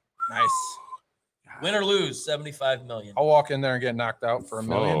 million. Nice. Win or lose, $75 million. I'll walk in there and get knocked out for $1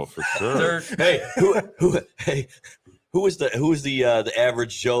 million. Oh, for sure. Who was the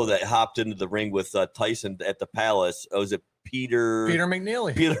average Joe that hopped into the ring with Tyson at the Palace? Oh, was it Peter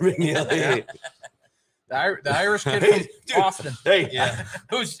McNeely? Peter McNeely. The Irish kid from Austin.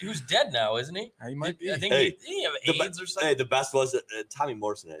 Who's dead now, isn't he? He might be. I think he have AIDS or something. Hey, the best was Tommy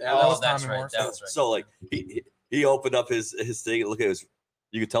Morrison. Yeah, that was that's Tommy right. Morrison. That was right. So like he opened up his thing. Look at his.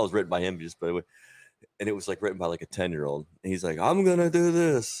 You could tell it's written by him just by the way, and it was like written by like a 10-year-old. And he's like, I'm gonna do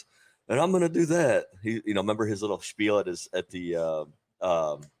this and I'm gonna do that. He, remember his little spiel at the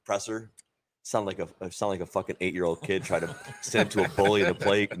presser. Sound like a fucking 8-year-old kid trying to stand up to a bully in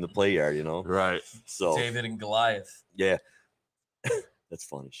the play yard, Right. So David and Goliath. Yeah. That's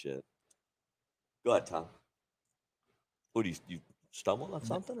funny shit. Go ahead, Tom. What you stumbled on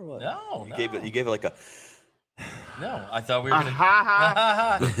something or what? No, you gave it like a. No, I thought we were gonna.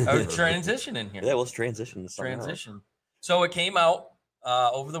 I was transitioning here. Yeah, let's transition. So it came out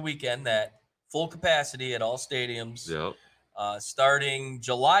over the weekend that full capacity at all stadiums. Yep. Starting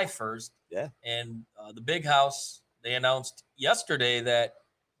July 1st. Yeah. And the Big House, they announced yesterday that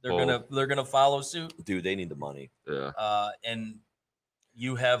they're gonna follow suit. Dude, they need the money. Yeah. And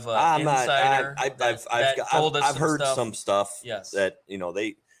you have an insider. I've heard some stuff. Yes. That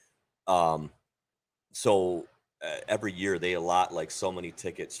they, so every year they allot like so many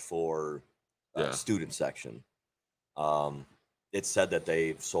tickets for student section. It said that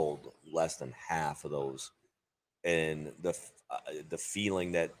they've sold less than half of those, and the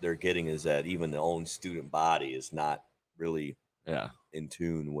feeling that they're getting is that even the own student body is not really in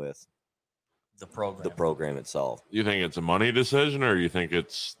tune with the program itself. You think it's a money decision, or you think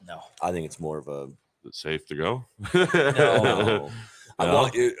it's no? I think it's more of a safe to go. No.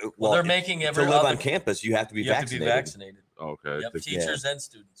 Well, they're making to live on campus. You have to be vaccinated. Okay. Yep, teachers and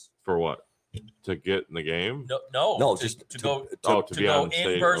students. For what? To get in the game? No, just to go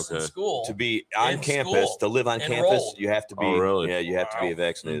in person school. To be on campus, to live on campus, you have to be. Oh, really? Yeah, you have to be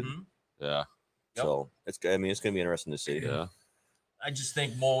vaccinated. Mm-hmm. Yeah. So it's going to be interesting to see. Yeah. I just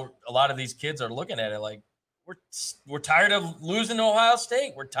think a lot of these kids are looking at it like we're tired of losing to Ohio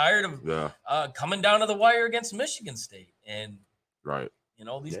State. We're tired of coming down to the wire against Michigan State, and right.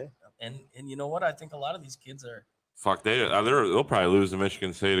 these And you know what? I think a lot of these kids are. Fuck, they'll probably lose to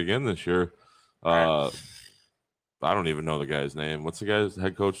Michigan State again this year. I don't even know the guy's name. What's the guy's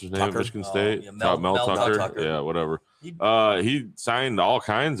head coach's name? Michigan State? Yeah, Mel Tucker. Yeah, whatever. He signed all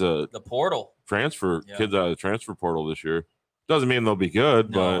kinds of the portal transfer kids out of the transfer portal this year. Doesn't mean they'll be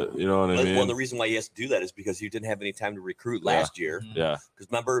good, but you know what I mean? Well, the reason why he has to do that is because he didn't have any time to recruit last year. Yeah.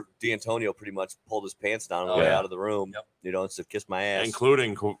 Because remember, D'Antonio pretty much pulled his pants down on the way out of the room, and said, kiss my ass.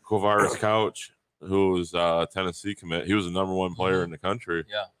 Including Quavaris Couch, who was Tennessee commit. He was the number one player in the country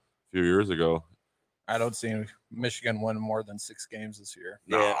a few years ago. I don't see Michigan win more than 6 games this year.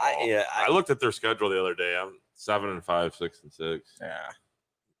 No, I looked at their schedule the other day. I'm 7-5, 6-6.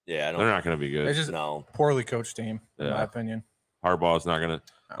 Yeah, they're not going to be good. It's just poorly coached team, in my opinion. Harbaugh's not going to.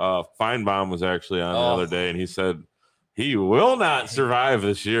 Feinbaum was actually on the other day, and he said he will not survive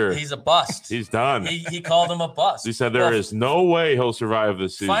this year. He's a bust. He's done. He called him a bust. He said there is no way he'll survive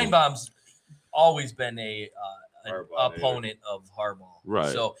this season. Feinbaum's always been an opponent of Harbaugh.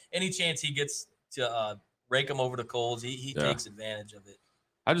 Right. So any chance he gets to rake him over the coals, he takes advantage of it.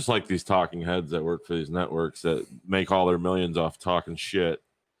 I just like these talking heads that work for these networks that make all their millions off talking shit.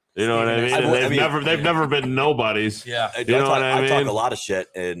 You know what I mean? And they've never been nobodies. Yeah. You know what I mean? I talk a lot of shit,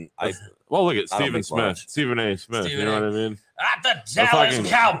 and look at Stephen A. Smith. You know what I mean? The Dallas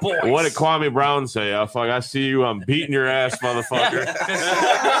Cowboys. What did Kwame Brown say? I see you. I'm beating your ass, motherfucker.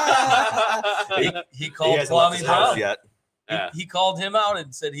 he called Kwame Brown. Yet. He called him out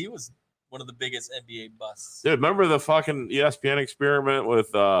and said he was one of the biggest NBA busts. Dude, remember the fucking ESPN experiment with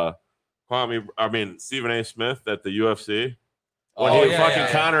Stephen A. Smith at the UFC? When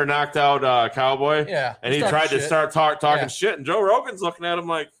Connor knocked out Cowboy, and he tried to start talking shit, and Joe Rogan's looking at him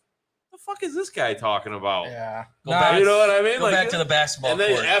like, "The fuck is this guy talking about?" Yeah, you know what I mean? Go back to the basketball. And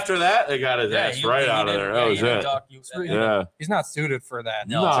then after that, they got his ass right out of there. That was it. He's not suited for that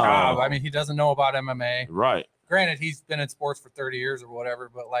job. I mean, he doesn't know about MMA. Right. Granted, he's been in sports for 30 years or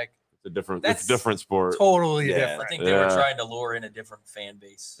whatever, but it's a different sport. Totally different. I think they were trying to lure in a different fan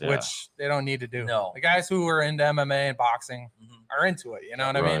base, which they don't need to do. No, the guys who are into MMA and boxing are into it. You know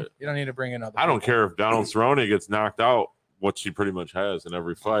what I mean? You don't need to bring in other. I don't care if Donald Cerrone gets knocked out, which he pretty much has in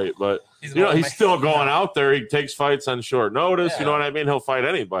every fight, but he's still going out there. He takes fights on short notice. You know what I mean? He'll fight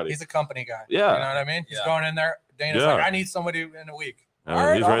anybody. He's a company guy. Yeah, you know what I mean? He's going in there. Dana's like, I need somebody in a week. He's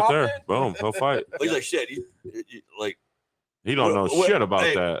right there. Boom, he'll fight. He's like, shit. He don't know shit about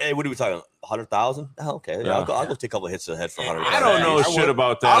that. Hey, what are we talking? 100,000? Oh, okay. Yeah. I'll go take a couple of hits to the head for 100,000. I don't know shit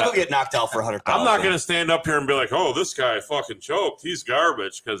about that. I'll go get knocked out for 100,000. I'm not going to stand up here and be like, "Oh, this guy fucking choked. He's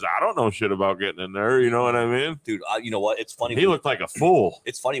garbage," because I don't know shit about getting in there. You know what I mean, dude? You know what? It's funny. He looked like a fool.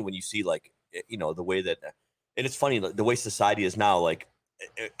 It's funny when you see the way that, and it's funny the way society is now. Like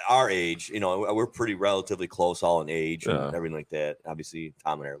our age, we're pretty relatively close all in age and everything like that. Obviously,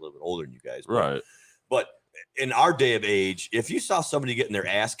 Tom and I are a little bit older than you guys, right? But in our day of age, if you saw somebody getting their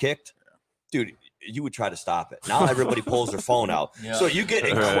ass kicked, dude, you would try to stop it. Now everybody pulls their phone out. So you get,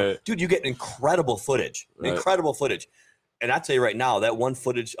 you get incredible footage, incredible footage. And I tell you right now, that one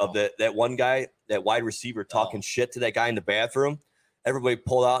footage of that one guy, that wide receiver talking shit to that guy in the bathroom, everybody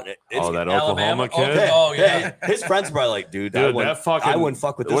pulled out. That Oklahoma kid? His friends were probably like, dude, I wouldn't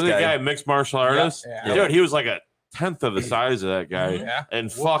fuck with this guy. Was the guy mixed martial artist? Yeah. Dude, he was like a 10th of the size of that guy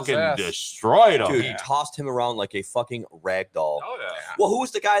and fucking destroyed him. Dude, he tossed him around like a fucking rag doll. Oh, yeah. Well, who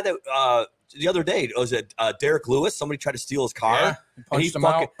was the guy that the other day? Was it Derek Lewis? Somebody tried to steal his car. Yeah, punched him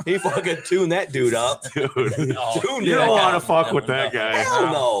out. He fucking tuned that dude up. Dude, you don't want to fuck with that guy.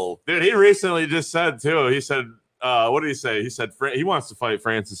 Hell no. Dude, he recently just said, too, he said, what did he say? He said he wants to fight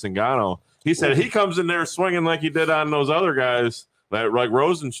Francis Ngannou. He said he comes in there swinging like he did on those other guys. Like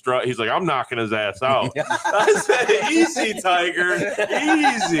Rosenstruck, he's like, I'm knocking his ass out. I said, easy, Tiger,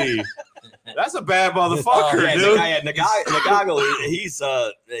 easy. That's a bad motherfucker, dude. The guy at Nagago, he's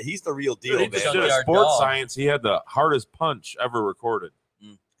the real deal. Dude, he did sports science. He had the hardest punch ever recorded.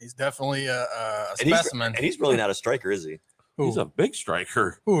 He's definitely a specimen. And he's really not a striker, is he? He's a big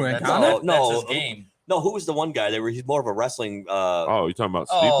striker. Who? That's his game. No, who was the one guy? He's more of a wrestling. You talking about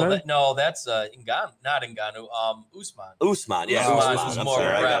Stipe? No, that's Ngannou, not Ngannou. Usman. Usman, yeah. Usman's more of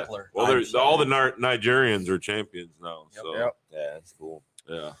a grappler. Well, all the Nigerians are champions now. So yeah, that's cool.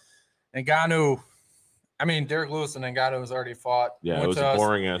 Yeah. Ngannou. I mean, Derek Lewis and Ngannou has already fought. Yeah, it was a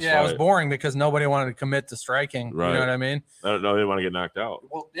boring ass fight. It was boring because nobody wanted to commit to striking. Right. You know what I mean? No, they didn't want to get knocked out.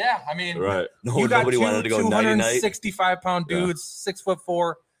 Well, yeah. I mean, right. Nobody wanted to go 265-pound dudes,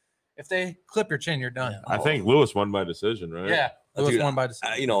 6'4". If they clip your chin, you're done. I think Lewis won by decision, right? Yeah, Lewis won by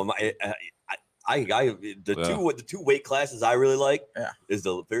decision. The two weight classes I really like is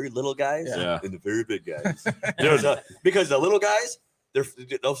the very little guys and the very big guys. Because the little guys,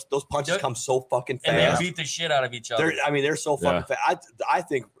 those punches come so fucking fast. And they beat the shit out of each other. They're so fucking fast. I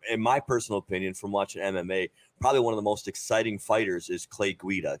think, in my personal opinion, from watching MMA, probably one of the most exciting fighters is Clay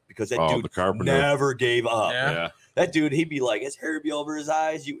Guida, because that dude never gave up. Yeah. That dude, he'd be like, his hair would be over his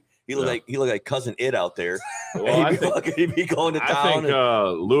eyes. He looked like Cousin It out there. Well, he'd be going to town. I think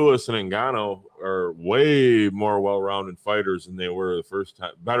Lewis and Ngannou are way more well-rounded fighters than they were the first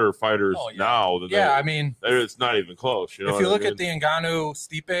time. Better fighters now than I mean, it's not even close. You know, if you look at the Ngannou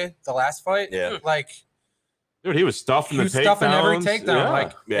Stipe, the last fight, dude, he was stuffing every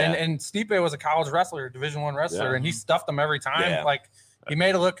takedown. And Stipe was a college wrestler, Division I wrestler, and he stuffed them every time. Yeah. Like, he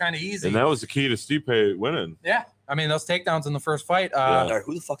made it look kind of easy. And that was the key to Stipe winning. Yeah. I mean, those takedowns in the first fight.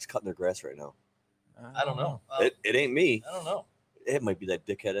 Who the fuck's cutting their grass right now? I don't know. It ain't me. I don't know. It might be that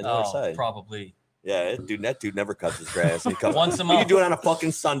dickhead on the other side. Probably. Yeah, that dude never cuts his grass. Once a month. You do it on a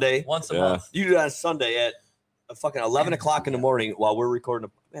fucking Sunday. Once a month. You do it on a Sunday at fucking 11 o'clock in the morning while we're recording.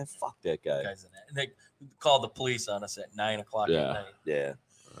 Man, fuck that guy. They called the police on us at 9 o'clock at night. Yeah.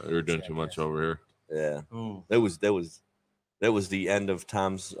 We were doing too much over here. Yeah. Ooh. That was the end of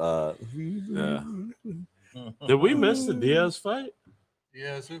Tom's. Did we miss the Diaz fight?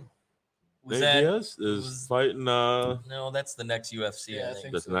 Diaz who? Diaz is fighting. No, that's the next UFC. I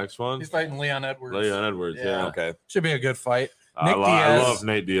think that's the next one. He's fighting Leon Edwards. Yeah. Okay. Should be a good fight. I love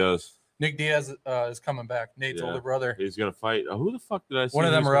Nate Diaz. Nick Diaz is coming back. Nate's older brother. He's gonna fight. Who the fuck did I see? One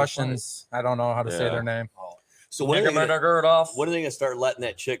of them Russians. I don't know how to say their name. So when are they gonna start letting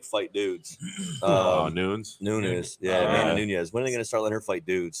that chick fight dudes? Nunes. Yeah, Amanda Nunes. When are they gonna start letting her fight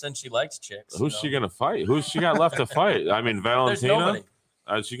dudes? Since she likes chicks. Who's she gonna fight? Who's she got left to fight? I mean, Valentina.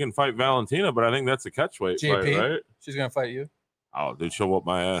 She can fight Valentina, but I think that's a catchweight fight, right? She's gonna fight you. Oh, dude, she'll whoop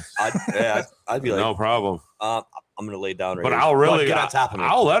my ass. I'd be like, no problem. I'm gonna lay down right but here. I'll really get on top of me.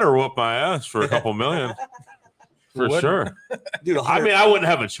 I'll let her whoop my ass for a couple million. For sure. Dude, I mean, I wouldn't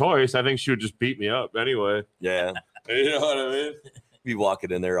have a choice. I think she would just beat me up anyway. Yeah. You know what I mean? Be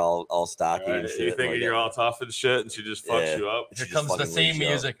walking in there all stocky and shit. You thinking you're all tough and shit, and she just fucks you up. Here comes the theme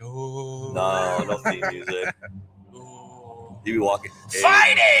music. Ooh. No theme music. You be walking.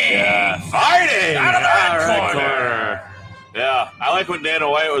 Fighting! Yeah, fighting! Out of that corner. Yeah, I like when Dana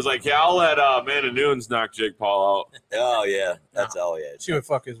White was like, "Yeah, I'll let Amanda Nunes knock Jake Paul out." Oh yeah, she would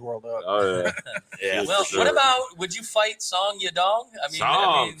fuck his world up. Oh yeah, yeah. Well, what about? Would you fight Song Yadong?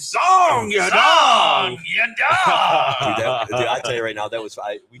 Song Yadong. Dude, I tell you right now,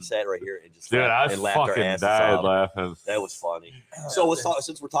 we sat right here and just and laughed our asses died off. laughing. That was funny. So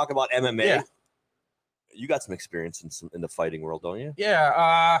since we're talking about MMA, you got some experience in the fighting world, don't you?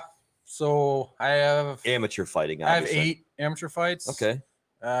 Yeah. So I have amateur fighting. Obviously. I have 8 amateur fights. Okay.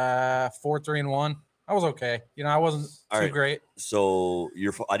 4-3-1. I was okay. I wasn't too great. So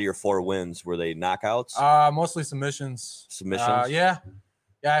out of your 4 wins, were they knockouts? Mostly submissions. Submissions. Yeah.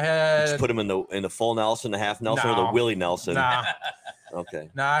 I had. Just put them in the full Nelson, the half Nelson, or the Willie Nelson. Nah. Okay.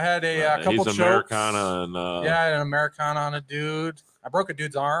 I had a couple he's chokes. Americana and I had an Americana on a dude. I broke a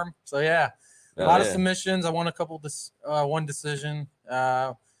dude's arm. So a lot of submissions. I won a couple. One decision.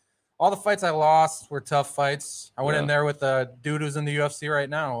 All the fights I lost were tough fights. I went in there with a dude who's in the UFC right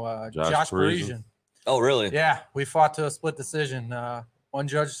now, Josh Parisian. Oh, really? Yeah, we fought to a split decision. One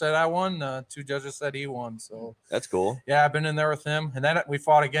judge said I won. 2 judges said he won. So that's cool. Yeah, I've been in there with him, and then we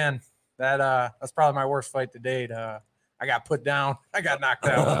fought again. That's probably my worst fight to date. I got put down. I got knocked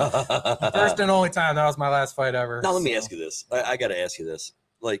out. First and only time. That was my last fight ever. Now let me ask you this. I got to ask you this.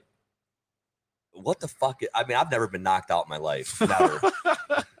 Like, what the fuck? I mean, I've never been knocked out in my life. Never.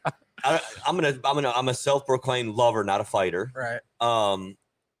 I'm a self-proclaimed lover, not a fighter. Right.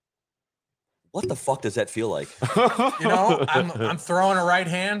 What the fuck does that feel like? I'm throwing a right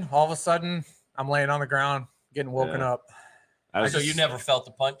hand. All of a sudden, I'm laying on the ground, getting woken up. So you never felt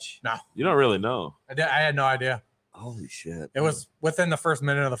the punch? No. You don't really know. I had no idea. Holy shit! It was within the first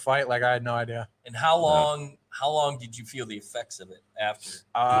minute of the fight. Like, I had no idea. And how long did you feel the effects of it after?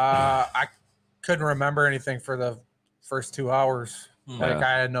 I couldn't remember anything for the first 2 hours. Like,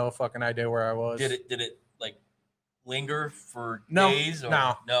 I had no fucking idea where I was. Did it like linger for days?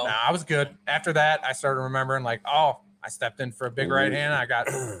 No, I was good. After that, I started remembering, like, I stepped in for a big right hand. I got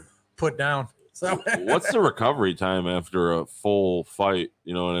put down. So what's the recovery time after a full fight?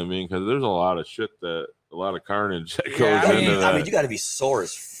 You know what I mean? Because there's a lot of carnage that goes into that. I mean, you got to be sore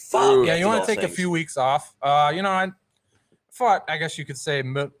as fuck. Yeah, you want to take a few weeks off. I fought, I guess you could say,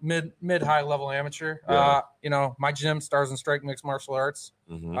 mid high level amateur. Yeah. My gym, Stars and Strike Mixed Martial Arts,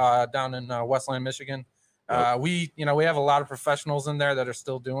 down in Westland, Michigan. Yep. We have a lot of professionals in there that are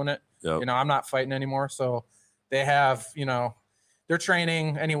still doing it. Yep. I'm not fighting anymore, so they have, they're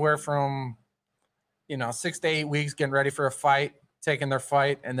training anywhere from 6 to 8 weeks, getting ready for a fight. taking their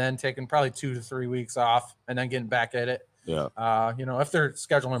fight and then taking probably 2 to 3 weeks off and then getting back at it. Yeah. You know, if they're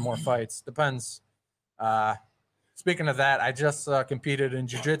scheduling more fights, depends. Speaking of that, I just competed in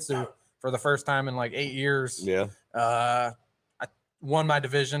jiu-jitsu for the first time in like 8 years. Yeah. I won my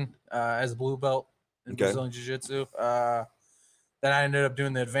division as a blue belt in Brazilian jiu-jitsu. Then I ended up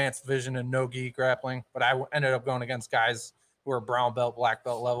doing the advanced division in no-gi grappling, but I ended up going against guys who were brown belt, black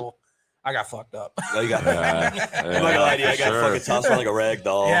belt level. I got fucked up. No, you got I'm not gonna lie to you. I got fucking tossed around like a rag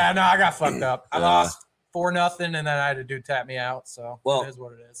doll. Yeah, no, I got fucked up. I lost 4-0, and then I had a dude tap me out. So it is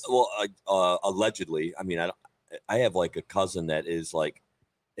what it is. Well, allegedly, I mean, I have like a cousin that is like,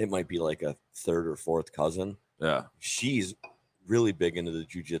 it might be like a third or fourth cousin. Yeah. She's really big into the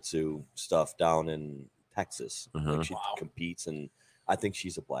jiu-jitsu stuff down in Texas. Like she competes, and I think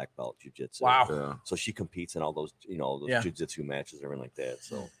she's a black belt jiu-jitsu. Wow. Yeah. So she competes in all those, those jiu-jitsu matches and everything like that.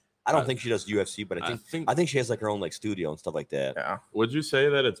 So I don't think she does UFC, but I think she has like her own like studio and stuff like that. Yeah. Would you say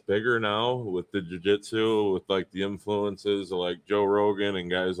that it's bigger now with the jiu-jitsu, with like the influences of like Joe Rogan and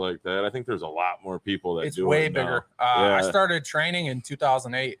guys like that? I think there's a lot more people that do it. It's way bigger. I started training in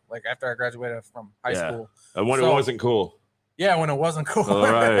 2008, like after I graduated from high school. And when it wasn't cool. Yeah, when it wasn't cool. All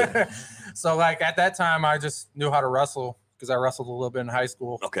right. So like at that time, I just knew how to wrestle because I wrestled a little bit in high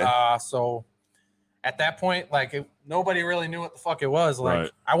school. Okay. So at that point, like nobody really knew what the fuck it was.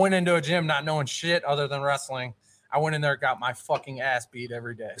 Like I went into a gym not knowing shit other than wrestling. I went in there, got my fucking ass beat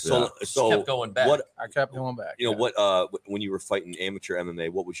every day. So kept going back. I kept going back. You know what? When you were fighting amateur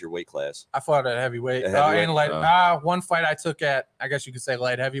MMA, what was your weight class? I fought at heavyweight. And light. One fight I took at, I guess you could say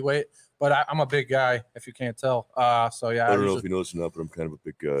light heavyweight. But I'm a big guy, if you can't tell. So yeah. I don't know if you noticed or not, but I'm kind of a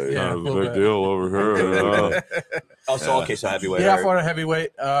big guy. Yeah, kind of a big deal over here. So heavyweight. Yeah, I fought at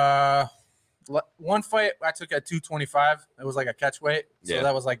heavyweight. One fight I took at 225. It was like a catch weight. So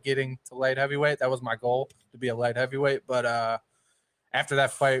that was like getting to light heavyweight. That was my goal, to be a light heavyweight. But after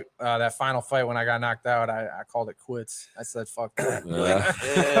that fight, that final fight when I got knocked out, I called it quits. I said, fuck that.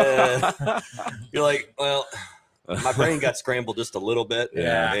 You're like, well, my brain got scrambled just a little bit.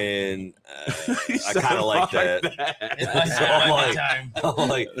 Yeah. And I kind of like that. I'm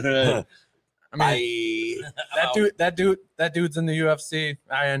like, I mean, that dude's in the UFC.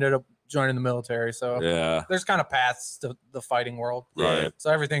 I ended up joining the military, so there's kind of paths to the fighting world, right? So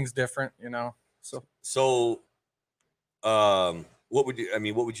everything's different, So what would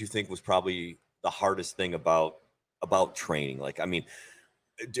you think was probably the hardest thing about training? Like, I mean,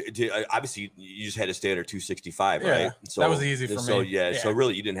 obviously you just had to stay under 265, right? So that was easy for me. So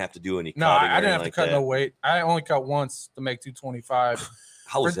really you didn't have to do any cutting. No, I didn't have to cut no weight. I only cut once to make 225.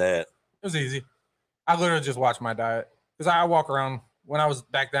 How was that? It was easy. I literally just watched my diet because I walk around. When I was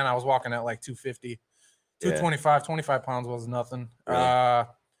back then, I was walking at like 250, 225, 25 pounds was nothing. Really?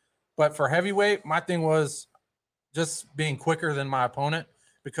 But for heavyweight, my thing was just being quicker than my opponent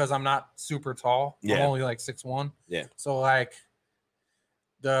because I'm not super tall. I'm only like 6'1". Yeah. So like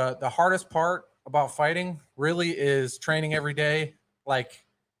the hardest part about fighting really is training every day, like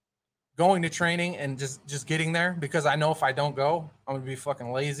going to training and just getting there, because I know if I don't go, I'm gonna be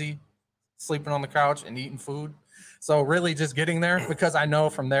fucking lazy, sleeping on the couch and eating food. So really just getting there, because I know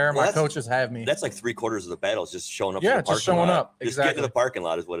from there my coaches have me. That's like 3/4 of the battle is just showing up. Yeah, just showing up. Just getting to the parking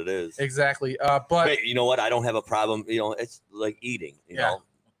lot is what it is. Exactly. But you know what? I don't have a problem. It's like eating. You know,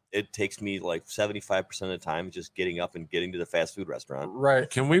 it takes me like 75% of the time just getting up and getting to the fast food restaurant. Right.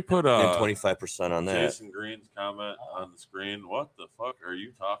 Can we put 25% on that? Jason Green's comment on the screen. What the fuck are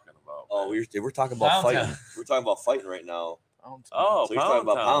you talking about? Oh, we're talking about fighting. We're talking about fighting right now. Oh, so he's talking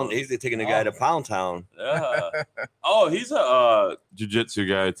about Pound. He's taking the guy to Pound Town. Yeah. Oh, he's a jiu-jitsu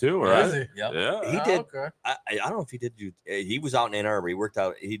guy too, right? Is he? Yep. Yeah. He did. Okay. I don't know if he did. He was out in Ann Arbor. He worked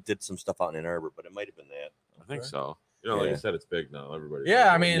out. He did some stuff out in Ann Arbor, but it might have been that. I think so. Like you said, it's big now. Everybody.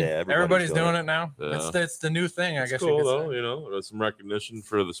 Yeah, I mean, everybody's doing it now. Yeah. It's the new thing, I guess. Cool, you could say. There's some recognition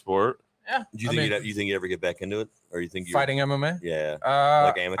for the sport. Yeah. Do you think you ever get back into it, or you think fighting MMA? Yeah.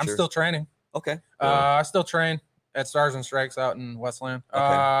 Like amateur. I'm still training. Okay. I still train at Stars and Strikes out in Westland. Okay.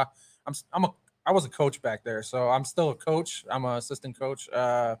 I was a coach back there, so I'm still a coach. I'm an assistant coach.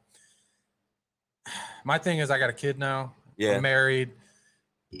 My thing is I got a kid now. Yeah. I'm married.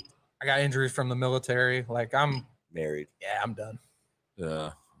 I got injuries from the military. Like, I'm married. Yeah, I'm done.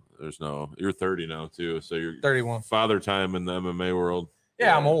 Yeah. You're 30 now too, so you're 31. Father time in the MMA world.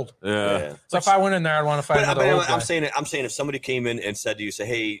 Yeah, I'm old. Yeah. So if I went in there, I'd want to fight another old guy. I'm saying if somebody came in and said to you, say,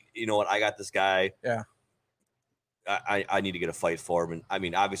 hey, you know what, I got this guy. Yeah. I need to get a fight for him. And I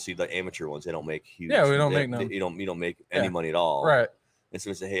mean, obviously the amateur ones, they don't make huge. Yeah, we don't make no. You don't make any money at all. Right. and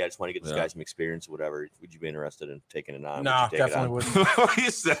someone say, "Hey, I just want to get this guy some experience, or whatever," would you be interested in taking it on? No, definitely wouldn't. He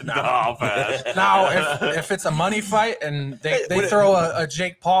said no, man. Now, if it's a money fight and they throw a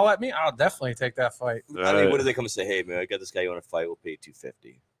Jake Paul at me, I'll definitely take that fight. I mean, what do they come and say? Hey, man, I got this guy you want to fight? We'll pay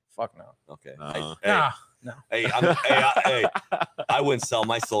 $250. Fuck no. Okay. No. Hey, I wouldn't sell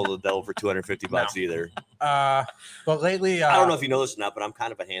my soul to the devil for $250 either. But lately, I don't know if you know this or not, but I'm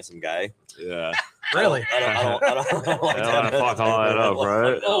kind of a handsome guy. Yeah. Really? I don't like that. Fuck all that up,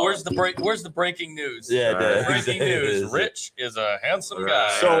 right? Oh, where's the breaking news? Yeah, breaking news. Rich is a handsome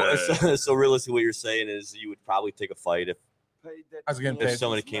guy. So realistically, what you're saying is you would probably take a fight if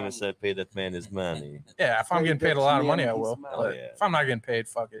somebody came and said, "Pay that man his money." Yeah, if I'm getting paid a lot of money, I will. If I'm not getting paid,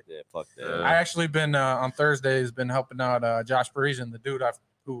 fuck it. Yeah, fuck that. I actually been on Thursdays been helping out Josh Parisian, the dude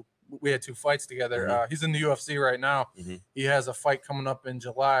who we had 2 fights together. Mm-hmm. He's in the UFC right now. Mm-hmm. He has a fight coming up in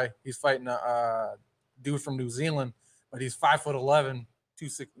July. He's fighting a dude from New Zealand, but he's 5'11",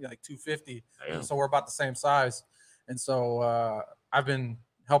 250. So we're about the same size. And so I've been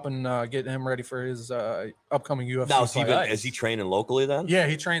helping get him ready for his upcoming UFC fight. Now, is he training locally then? Yeah,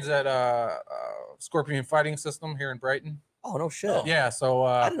 he trains at Scorpion Fighting System here in Brighton. Oh, no shit. Yeah, so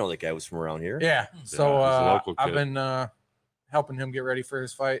I didn't know that guy was from around here. Yeah, so I've been helping him get ready for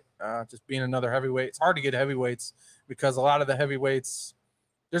his fight. Just being another heavyweight. It's hard to get heavyweights because a lot of the heavyweights,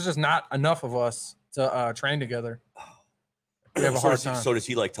 there's just not enough of us to train together. We have a hard time. So does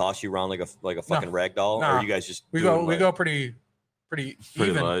he like toss you around like a fucking rag doll, or you guys just we go pretty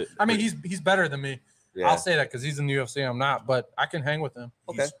even. Light. I mean, he's better than me. Yeah. I'll say that because he's in the UFC. I'm not, but I can hang with him.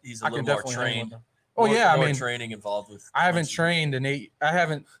 Okay, he's a little more trained. Oh yeah, more training involved with. I haven't trained I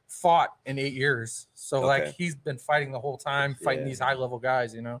haven't fought in 8 years. So like he's been fighting the whole time, fighting these high level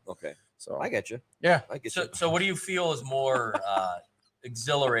guys. You know. Okay. So I get you. Yeah, I get you. So what do you feel is more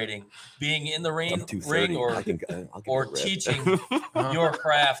exhilarating, being in the ring or teaching your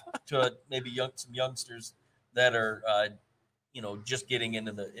craft to maybe some youngsters that are just getting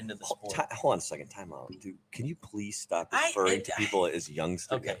into the sport? Hold on a second, time out, dude. Can you please stop referring to people as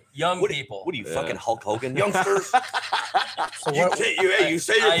youngsters? Okay, people. What are you, fucking Hulk Hogan? Youngsters? So you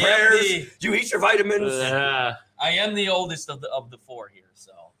say your prayers. You eat your vitamins. I am the oldest of the 4 here,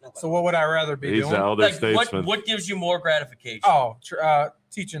 so. So what would I rather be doing? The elder statesman. What gives you more gratification? Oh,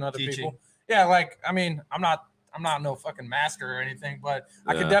 teaching other people. Yeah, like I mean, I'm not no fucking master or anything, but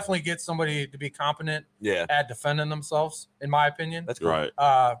I could definitely get somebody to be competent at defending themselves, in my opinion. That's cool. Right.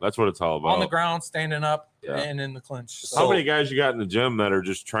 That's what it's all about. On the ground, standing up, and in the clinch. So, how many guys you got in the gym that are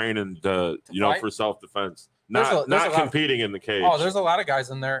just training to for self-defense? Not competing in the cage. Oh, there's a lot of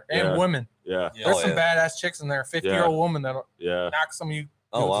guys in there, and women. Yeah. There's some badass chicks in there. 50-year-old woman that'll knock some of you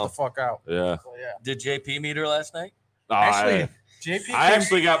the fuck out. Yeah. So, yeah. Did JP meet her last night? Actually, I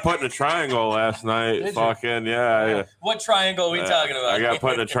actually got put in a triangle last night. Fucking yeah. What triangle are we talking about? I got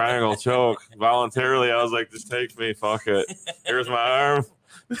put in a triangle choke voluntarily. I was like, just take me. Fuck it. Here's my arm.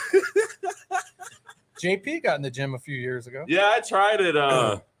 JP got in the gym a few years ago. Yeah, I tried it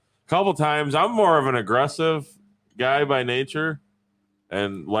a couple times. I'm more of an aggressive guy by nature.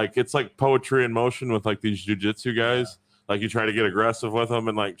 And like it's like poetry in motion with like these jiu-jitsu guys. Like you try to get aggressive with them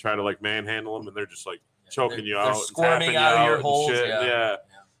and like try to like manhandle them, and they're just like choking you out, squirming out of your holes. Yeah.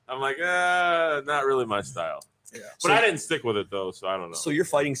 I'm like, not really my style. Yeah. But I didn't stick with it though, so I don't know. So your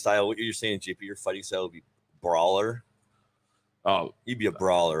fighting style, what you're saying, JP, your fighting style would be brawler. Oh, you'd be a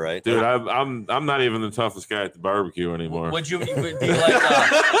brawler, right? Dude, I'm not even the toughest guy at the barbecue anymore. Would you be like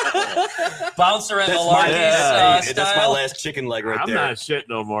bouncer and Malarkey style? That's my last chicken leg right there. I'm not shit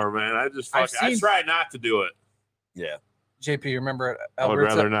no more, man. I try not to do it. Yeah. JP, you remember Albert's? I would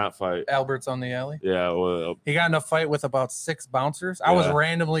rather not fight. Albert's on the alley? Yeah. Well, he got in a fight with about 6 bouncers. I was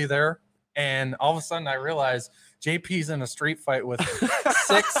randomly there, and all of a sudden I realized JP's in a street fight with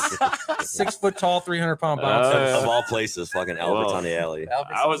 6 foot tall, 300-pound bouncers. Of all places, fucking Albert's on the alley.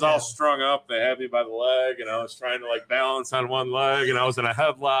 I was all strung up. They had me by the leg, and I was trying to like balance on one leg, and I was in a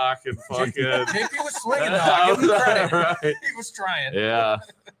headlock, and fucking. JP was swinging though. Give him credit. Right. He was trying. Yeah.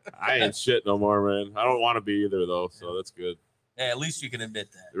 I ain't shit no more, man. I don't want to be either, though, so that's good. Yeah, at least you can admit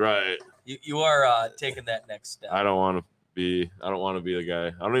that. Right. You are taking that next step. I don't want to be the guy.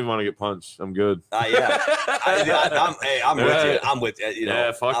 I don't even want to get punched. I'm good. Yeah. I'm with you. I'm with you. You know,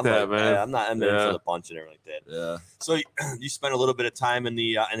 yeah, fuck that, man. I'm not in for the punch and everything like that. Yeah. So you spent a little bit of time in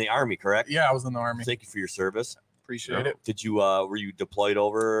the Army, correct? Yeah, I was in the Army. Thank you for your service. Appreciate it. Did you were you deployed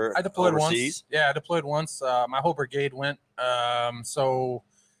overseas? I deployed once. Yeah, I deployed once. My whole brigade went. So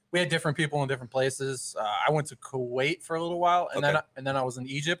we had different people in different places. I went to Kuwait for a little while, and then I was in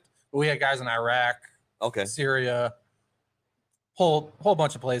Egypt. But we had guys in Iraq, Syria, whole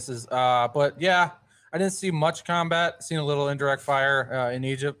bunch of places. But yeah, I didn't see much combat. Seen a little indirect fire in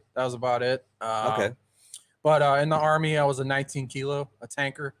Egypt. That was about it. Okay. But in the Army, I was a 19 kilo, a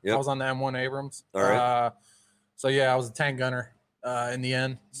tanker. Yep. I was on the M1 Abrams. All right. So yeah, I was a tank gunner in the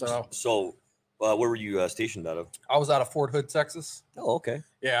end. So where were you stationed out of? I was out of Fort Hood, Texas. Oh, okay.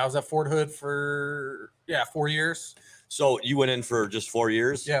 Yeah, I was at Fort Hood for 4 years. So you went in for just 4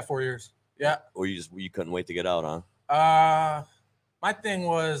 years? Yeah, 4 years. Yeah. Or you couldn't wait to get out, huh? My thing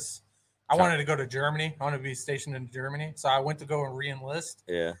was I wanted to go to Germany. I wanted to be stationed in Germany. So I went to go and re-enlist.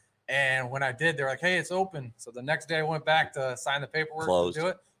 Yeah. And when I did, they're like, hey, it's open. So the next day I went back to sign the paperwork Closed. to do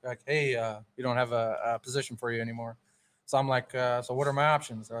it. They're like, hey, we don't have a position for you anymore. So I'm like, so what are my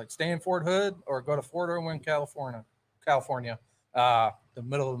options? They're like, stay in Fort Hood or go to Fort Irwin, California, the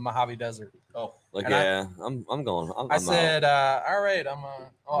middle of the Mojave Desert. Oh, like, and yeah, I'm going. I said, all right,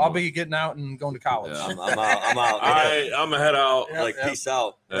 I'll be getting out and going to college. Yeah, I'm out. I'm out. I'm gonna head out. Peace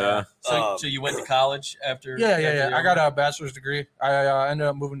out. Yeah. So you went to college after? Yeah. I got a bachelor's degree. I ended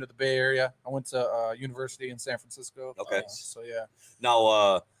up moving to the Bay Area. I went to university in San Francisco. Okay. So yeah.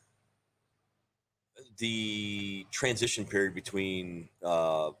 Now, the transition period between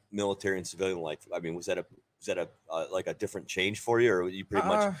military and civilian life. I mean, was that a like a different change for you, or were you pretty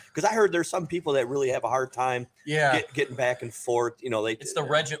much? Because I heard there's some people that really have a hard time. Getting back and forth. You know, it's the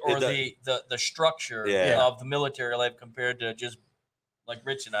regiment or the structure of the military life compared to just like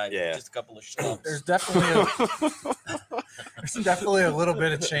Rich and I. Just a couple of schlubs. There's definitely a little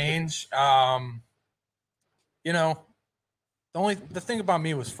bit of change. You know, the thing about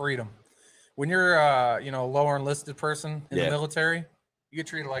me was freedom. When you're a lower enlisted person in the military, you get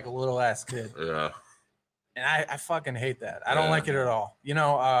treated like a little ass kid. Yeah. And I fucking hate that. I don't like it at all. You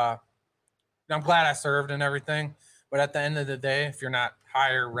know, I'm glad I served and everything, but at the end of the day, if you're not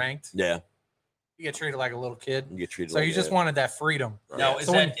higher ranked, you get treated like a little kid. You get treated. So you just wanted that freedom. Now, is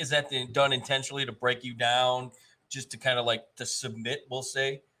that done intentionally to break you down, just to kind of like to submit? We'll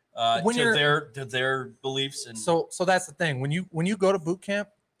say to their beliefs. And so that's the thing. When you go to boot camp,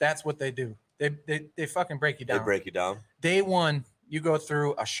 that's what they do. They fucking break you down. They break you down. Day one, you go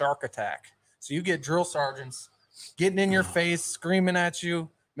through a shark attack. So you get drill sergeants getting in your face, screaming at you,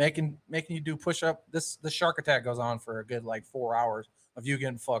 making you do push-up. The shark attack goes on for a good like 4 hours of you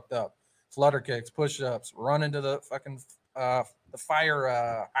getting fucked up. Flutter kicks, push-ups, run into the fucking the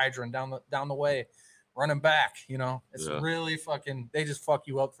fire hydrant down the way, running back. You know, it's really fucking. They just fuck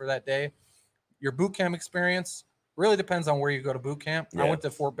you up for that day. Your boot camp experience really depends on where you go to boot camp. I went to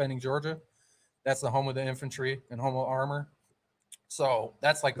Fort Benning, Georgia. That's the home of the infantry and home of armor. So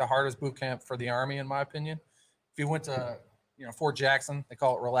that's like the hardest boot camp for the Army, in my opinion. If you went to, Fort Jackson, they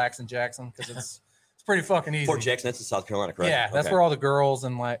call it Relaxing Jackson because it's pretty fucking easy. Fort Jackson, that's in South Carolina, correct? Yeah, that's where all the girls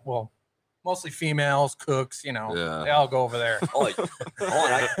and mostly females, cooks, they all go over there.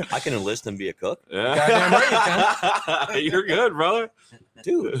 I can enlist and be a cook. Yeah. Goddamn right you can. You're good, brother.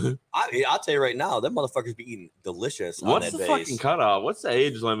 Dude, I'll tell you right now, them motherfuckers be eating delicious. What's the fucking cutoff? What's the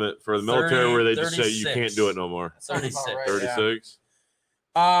age limit for the military where they just say you can't do it no more? 36. 36.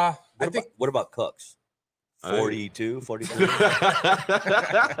 I think. What about cooks? 42, 43.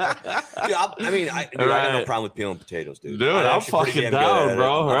 I got no problem with peeling potatoes, dude. Dude, I'm fucking down,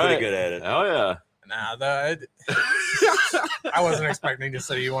 bro. I'm pretty good at it. Hell yeah. Nah, I wasn't expecting to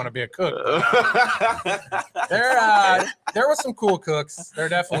say you want to be a cook. There was some cool cooks. There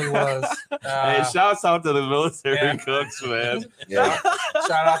definitely was. Hey, shouts out to the military cooks, man. Yeah.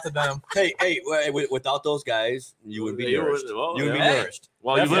 Shout out to them. Hey, without those guys, you would be nourished. You would be nourished.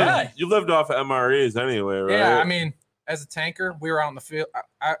 Well, you lived off of MREs anyway, right? Yeah, I mean, as a tanker, we were out in the field.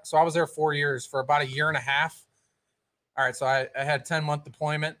 So I was there 4 years for about a year and a half. All right, so I had 10-month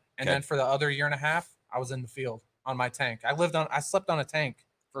deployment. And then for the other year and a half, I was in the field on my tank. I slept on a tank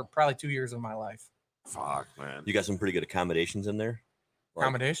for probably 2 years of my life. Fuck, man. You got some pretty good accommodations in there?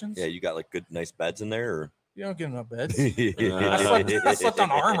 Accommodations? Yeah, you got like good, nice beds in there? Or? You don't get enough beds. I slept on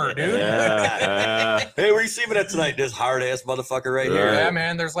armor, dude. Hey, where are you sleeping at tonight? This hard-ass motherfucker right here. Yeah,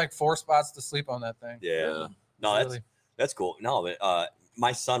 man, there's like 4 spots to sleep on that thing. Yeah. No, that's cool. No, but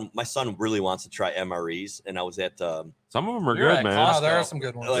my son really wants to try MREs, and I was at some of them are good, man. Oh, there are some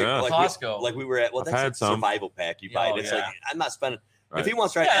good ones. Like we were at that's a survival pack you buy. It's like I'm not spending. Right. If he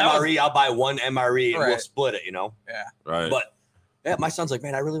wants to try MRE, I'll buy one MRE and we'll split it. Yeah. Right. But my son's like,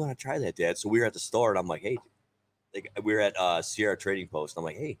 man, I really want to try that, Dad. So we were at the store, and I'm like, hey, we were at Sierra Trading Post. I'm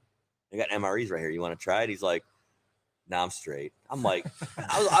like, hey, I got MREs right here. You want to try it? He's like, nah, I'm straight. I'm like,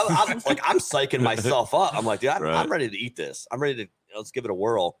 I'm psyching myself up. I'm like, dude, I'm ready to eat this. I'm ready to let's give it a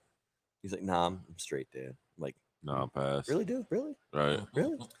whirl. He's like, nah, I'm straight, Dad. I'm like, no, pass. Really, dude? Really? Right.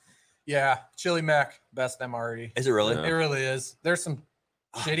 Really? Yeah, Chili Mac, best MRE. Is it really? It really is. There's some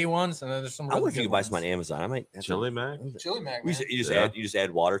shitty ones, and then there's some. I wonder if you can buy some on Amazon. I might Chili Mac. Chili Mac. You just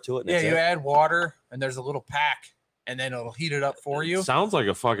add water to it. And you add water, and there's a little pack, and then it'll heat it up for you. Sounds like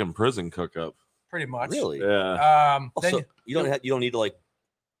a fucking prison cook-up. Pretty much. Really? Yeah. Also, you don't need to like.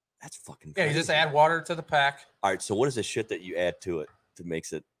 That's fucking. Yeah, you just add water to the pack. All right. So what is the shit that you add to it to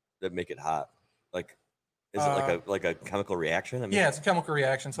make it hot? Like, is it like a chemical reaction? I mean, yeah, it's a chemical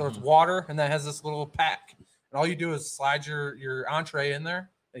reaction. So it's water, and then it has this little pack, and all you do is slide your entree in there.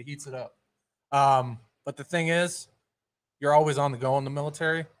 It heats it up. But the thing is, you're always on the go in the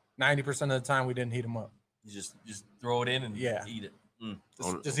military. 90% of the time, we didn't heat them up. You just throw it in and eat it.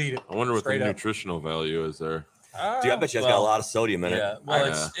 Just eat it. I wonder what the nutritional value is there. Dude, I bet you it's got a lot of sodium in it. Yeah,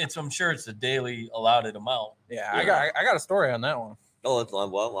 well, I'm sure it's the daily allotted amount. Yeah, I got a story on that one. Oh,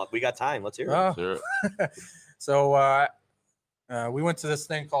 well, we got time. Let's hear it. So we went to this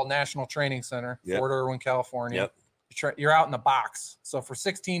thing called National Training Center, Fort Irwin, California. Yep. You're out in the box. So for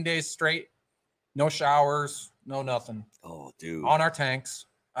 16 days straight, no showers, no nothing. Oh, dude. On our tanks.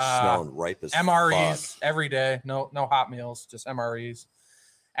 Smelling ripe as MREs fuck. every day. No hot meals, just MREs.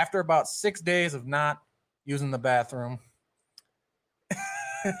 After about 6 days of not using the bathroom,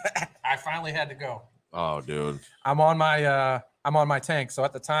 I finally had to go. Oh, dude. I'm on my tank. So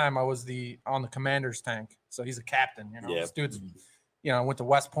at the time I was on the commander's tank. So he's a captain, This dude's, went to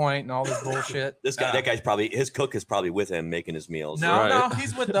West Point and all this bullshit. That guy's probably, his cook is probably with him making his meals. No,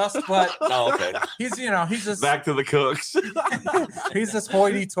 he's with us, but okay. He's just back to the cooks. He's this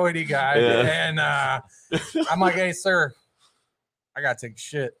hoity-toity guy. And I'm like, hey, sir, I gotta take a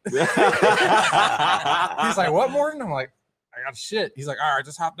shit. He's like, what, Morton? I'm like, I got shit. He's like, all right,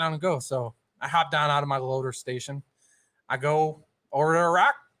 just hop down and go. So I hop down out of my loader station. I go over to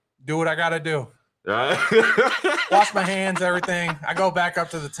Iraq, do what I gotta do. Wash my hands, everything. I go back up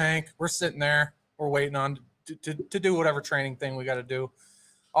to the tank. We're sitting there. We're waiting on to do whatever training thing we got to do.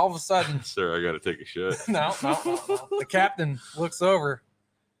 All of a sudden, sir, I got to take a shit. No. The captain looks over.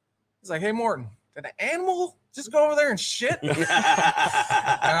 He's like, hey, Morton, did an animal just go over there and shit? And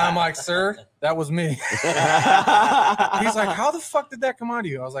I'm like, sir, that was me. He's like, how the fuck did that come out of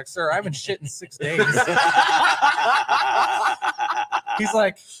you? I was like, sir, I've been shit in 6 days. He's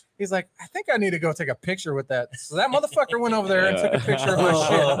like, I think I need to go take a picture with that. So that motherfucker went over there and took a picture of my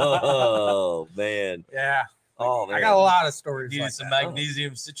shit. Oh, man. Yeah. Oh, man. I got a lot of stories. Needed some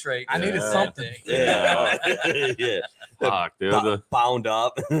magnesium citrate. I needed something. Yeah. Fuck, dude. Bound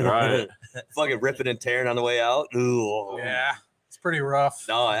up. Right. Fucking ripping and tearing on the way out. Ooh. Yeah. It's pretty rough.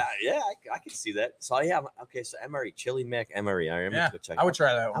 No, I can see that. So so MRE, Chili Mac MRE. I would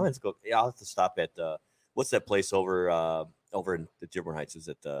try that one. I'm gonna go. Yeah, I'll have to stop at what's that place over in the Dearborn Heights? Is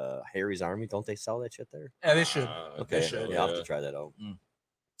it Harry's Army? Don't they sell that shit there? Yeah, they should. Okay, they should. I'll have to try that out.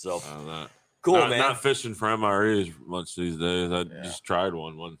 So cool, man. Not fishing for MREs much these days. I just tried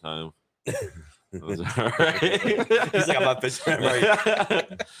one time. It was all right. He's like, I'm not fishing for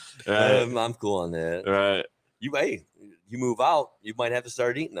MRE. Right. I'm cool on that. Right. You move out, you might have to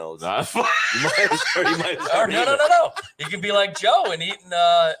start eating those. No. You can be like Joe and eating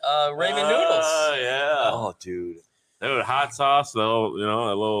ramen noodles. Yeah. Oh, dude. Dude, hot sauce though, a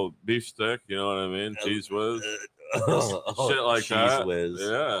little beef stick, you know what I mean? Cheese whiz. Shit like that. Whiz.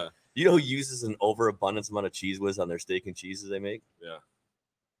 Yeah. You know who uses an overabundance amount of cheese whiz on their steak and cheeses they make? Yeah.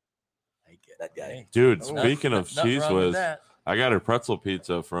 I get that guy. Dude, speaking of cheese whiz, I got a pretzel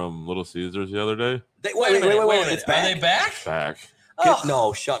pizza from Little Caesars the other day. Wait. It's back. Are they back? Back.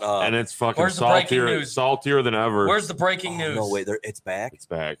 No, shut up. And it's fucking saltier than ever. Where's the breaking news? No, wait, it's back. It's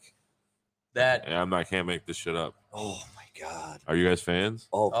back. I can't make this shit up. Oh my god. Are you guys fans?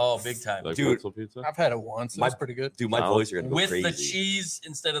 Oh, big time. Like dude, pretzel pizza? I've had it once. It's pretty good. Dude, my boys are gonna go with crazy. The cheese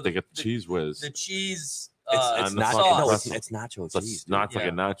instead of they get the cheese whiz. The cheese. It's not. sauce. No, it's nacho cheese. Not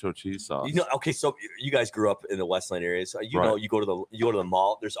fucking nacho cheese sauce. Okay, so you guys grew up in the Westland area, so you go to the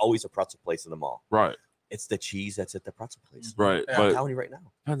mall. There's always a pretzel place in the mall. Right. It's the cheese that's at the pretzel place. Right. Yeah, but I'm telling you right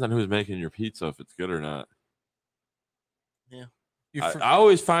now. Depends on who's making your pizza if it's good or not. Yeah. I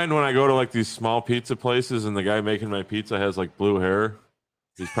always find when I go to like these small pizza places and the guy making my pizza has like blue hair,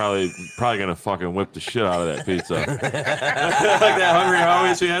 he's probably gonna fucking whip the shit out of that pizza. Like that Hungry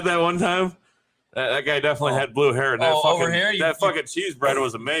Howie's we had that one time. That guy definitely had blue hair, and that fucking cheese bread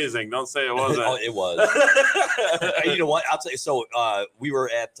was amazing. Don't say it wasn't. Oh, it was. You know what? I'll tell you. So we were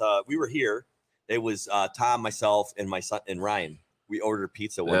here. It was Tom, myself, and my son and Ryan. We ordered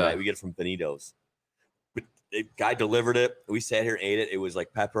pizza one night. We get it from Benito's. But the guy delivered it. We sat here and ate it. It was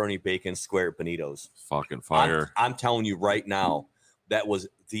like pepperoni bacon square Benito's. Fucking fire. I'm telling you right now, that was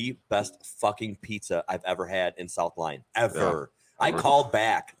the best fucking pizza I've ever had in South Line ever. I called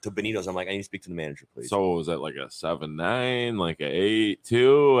back to Benito's. I'm like, I need to speak to the manager, please. So was that like a 7.9, like a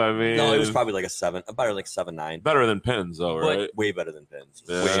 8.2? I mean, no, it was probably like a 7, about like 7.9. Better than Pins, though, right? Way better than Pins.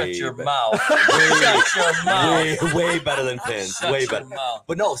 Yeah. Shut your mouth. Shut your mouth. Way better than Pins. Shut way your better. Mouth.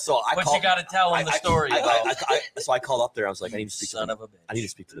 But no, so I. But you got to tell him the story. So I called up there. I was like, I need to speak Son to. of a bitch. I need to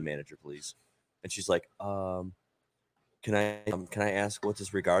speak to the manager, please. And she's like, can I ask what this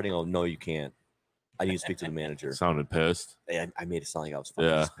is regarding? Oh no, you can't. I need to speak to the manager. Sounded pissed. And I made it sound like I was fucking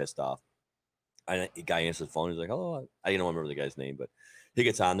just pissed off. And the guy answers the phone. He's like, "Oh, I don't remember the guy's name, but he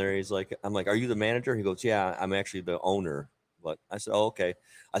gets on there. He's like, I'm like, are you the manager? He goes, yeah, I'm actually the owner. But I said, oh, okay.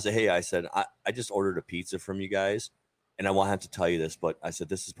 I said, hey, I said, I just ordered a pizza from you guys, and I won't have to tell you this, but I said,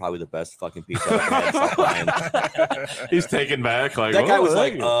 this is probably the best fucking pizza I've ever had. He's taken back. Like that guy was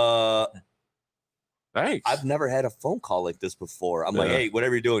like, thanks. I've never had a phone call like this before. I'm like, hey,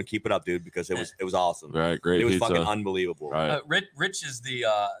 whatever you're doing, keep it up, dude, because it was awesome. Right, great. It was pizza. fucking unbelievable. Right. Rich is the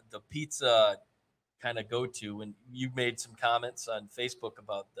pizza kind of go to, and you made some comments on Facebook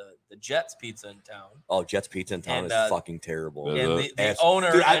about the Jets Pizza in town. Oh, Jets Pizza in town is fucking terrible. And the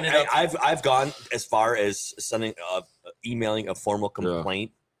owner, dude, I've gone as far as sending emailing a formal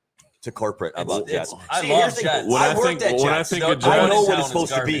complaint to corporate about Jets. I love Jets. When I think of Jets, I know what it's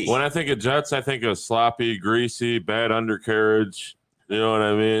supposed to be. When I think of Jets, I think of sloppy, greasy, bad undercarriage. You know what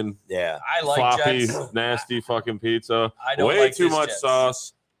I mean? Yeah. I like floppy, Jets. nasty fucking pizza. I don't way like too much Jets.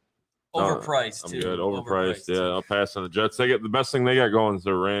 sauce. Overpriced I'm too. good. Overpriced. Yeah, I'll pass on the Jets. They get the best thing they got going is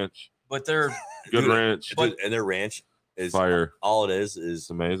their ranch. But they're good ranch. Dude, and their ranch is fire. All it is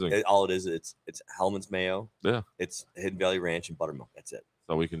amazing. It's Hellman's mayo. Yeah. It's Hidden Valley Ranch and buttermilk. That's it.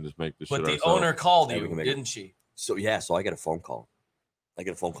 So we can just make this. But shit the ourselves. owner called you, didn't she? So yeah, so I get a phone call. I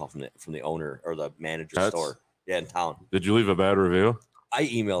get a phone call from the owner or the manager store. Yeah, in town. Did you leave a bad review? I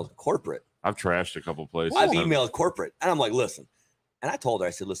emailed corporate. I've trashed a couple places. I've emailed corporate, and I'm like, listen. And I told her, I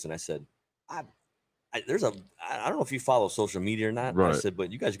said, listen, I said, I don't know if you follow social media or not. Right. I said,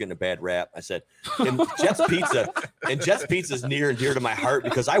 but you guys are getting a bad rap. I said, and Jets Pizza is near and dear to my heart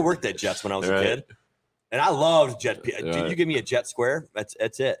because I worked at Jets when I was a kid. And I loved Jet Pizza. Dude, you give me a Jet Square, that's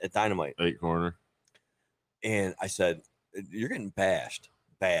it at Dynamite. 8 corner. And I said, you're getting bashed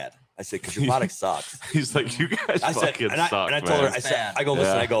bad. I said, because your product sucks. He's like, you guys fucking suck. And I told her, I said, I go,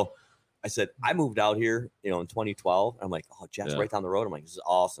 listen, I said, I moved out here, in 2012. I'm like, oh, Jets right down the road. I'm like, this is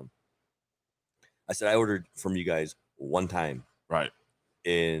awesome. I said, I ordered from you guys one time. Right.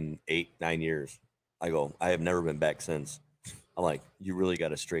 In 8-9 years. I go, I have never been back since. I'm like, you really got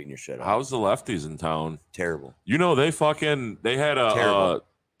to straighten your shit out. How's the lefties in town? Terrible. They had a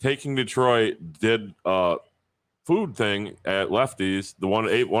Taking Detroit did food thing at Lefties, the one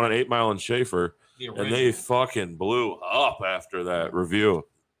at 8 Mile and Schaefer, and they fucking blew up after that review.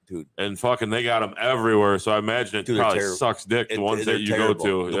 Dude. And fucking they got them everywhere. So I imagine it probably sucks dick, the ones that you go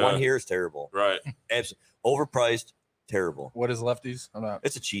to. The one here is terrible. Right. Overpriced, terrible. What is Lefties?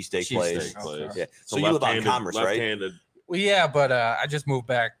 It's a cheesesteak place. Okay. Yeah. So you live on Commerce, right? Well, yeah, but I just moved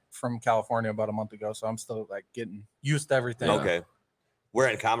back from California about a month ago, so I'm still like getting used to everything. Okay. Where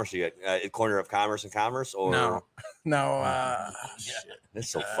in Commerce you at? Corner of Commerce and Commerce, or no.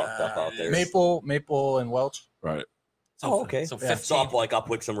 It's so fucked up out there. Maple and Welch. Right. Oh, okay. So 15th, like up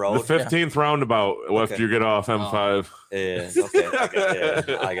Wixom Road. The 15th roundabout after you get off M5. Yeah.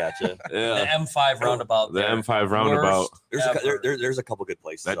 Okay. I got you. Yeah. The M5 roundabout. The M5 roundabaut. There's a couple good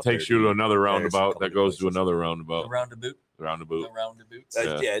places. That takes you to another roundabout. That goes to another roundabout. The roundabout.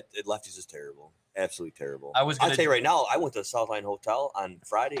 Yeah, Lefties is terrible. Absolutely terrible. I'll tell you right now, I went to the Southline Hotel on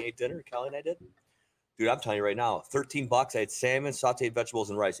Friday, ate dinner. Kelly and I did. Dude, I'm telling you right now, $13. I had salmon, sauteed vegetables,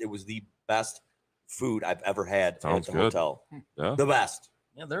 and rice. It was the best food I've ever had at the hotel. Yeah. The best.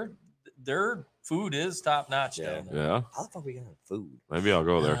 Yeah, their food is top notch down there. Yeah. How the fuck we got food? Maybe I'll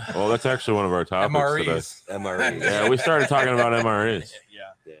go there. Well, that's actually one of our topics MREs. today. MREs. Yeah, we started talking about MREs.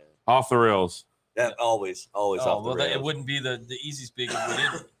 Yeah. Off the rails. Yeah, always off the rails. It wouldn't be the easy speak.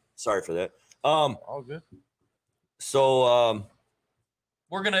 Sorry for that. All good. So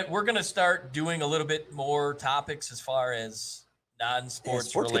we're gonna start doing a little bit more topics as far as non-sports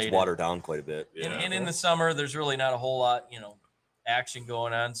sports related. Gets watered down quite a bit. And in the summer, there's really not a whole lot, action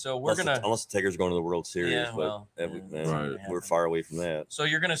going on. So unless the Tigers going to the World Series, we're far away from that. So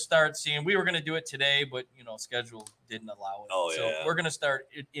you're gonna start seeing. We were gonna do it today, but schedule didn't allow it. So we're gonna start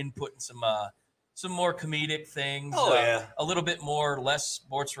inputting some more comedic things. A little bit more less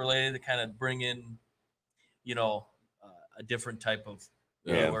sports related to kind of bring in, a different type of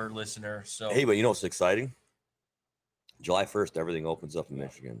viewer, listener. So hey, but what's exciting? July 1st, everything opens up in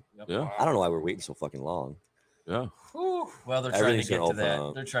Michigan. Yep. Yeah. I don't know why we're waiting so fucking long. Yeah. Well, they're trying to get to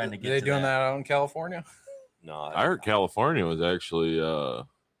that. They're trying to get. Are they doing that out in California? No, I heard California was actually.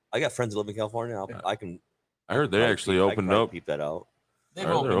 I got friends that live in California. I heard they actually opened up. Peep that out. They've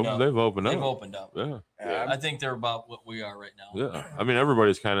opened up. They've opened up. They've opened up. Yeah. I think they're about what we are right now. Yeah. I mean,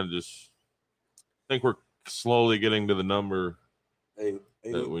 everybody's kind of just. I think we're slowly getting to the number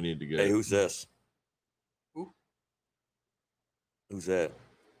that we need to get. Hey, who's this? Who's that?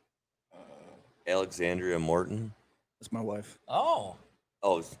 Alexandria Morton. That's my wife. Oh,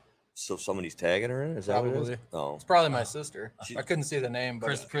 so somebody's tagging her in? Is that Probably. what it is? Oh, It's probably my sister. I couldn't see the name,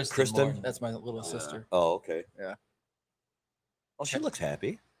 but Kristen. Morton. that's my little sister. Oh, okay. Yeah. Oh, she looks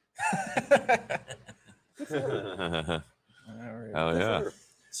happy. Hell yeah.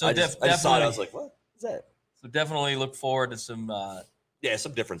 So I just saw it. I was like, what is that? So definitely look forward to some.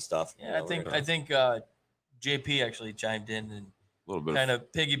 Some different stuff. Yeah, I think JP actually chimed in and a little bit kind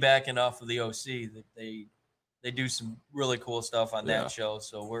of piggybacking off of the OC that they do some really cool stuff on that show.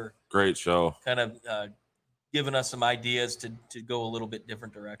 So we're great show. Kind of giving us some ideas to go a little bit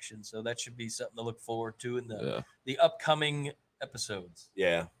different direction. So that should be something to look forward to in the upcoming episodes.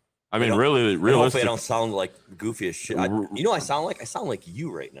 Yeah. I mean, really, hopefully I don't sound like goofy as shit. I sound like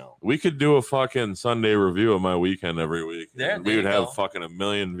you right now. We could do a fucking Sunday review of my weekend every week. We would have fucking 1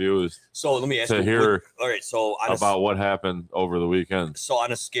 million views. So let me ask you. Hear all right. So about what happened over the weekend. So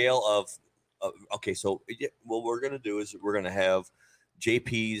on a scale of, okay. So what we're going to do is we're going to have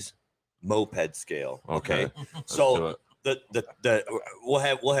JP's moped scale. Okay. So we'll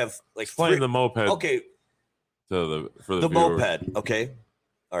have like explain the moped. Okay. For the viewers. moped. Okay.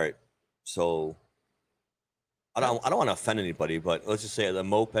 All right. So I don't want to offend anybody, but let's just say the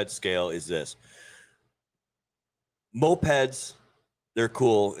moped scale is this. Mopeds, they're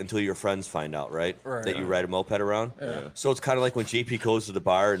cool until your friends find out, right? That you ride a moped around. Yeah. So it's kind of like when JP goes to the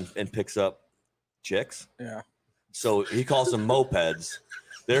bar and picks up chicks. Yeah. So he calls them mopeds.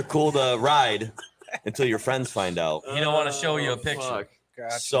 They're cool to ride until your friends find out. You don't want to show you a picture.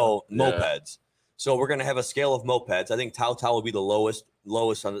 Gotcha. So mopeds. So we're gonna have a scale of mopeds. I think Tao will be the lowest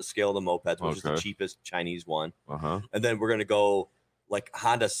on the scale of the mopeds, which is the cheapest Chinese one. And then we're gonna go like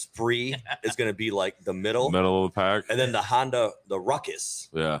Honda Spree is gonna be like the middle of the pack, and then the Ruckus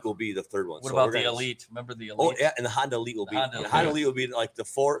will be the third one. What about the Elite? Remember the Elite? Oh yeah, and the Honda Elite will be Honda Elite will be like the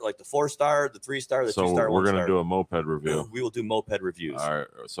 4-star, the 3-star, the 2-star. So we're gonna do a moped review. We will do moped reviews. All right.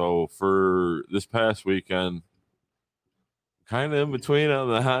 So for this past weekend, kind of in between on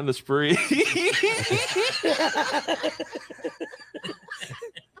the Honda Spree.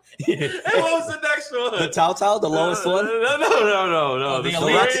 What was the next one? The Tao, the lowest one? No. Oh, the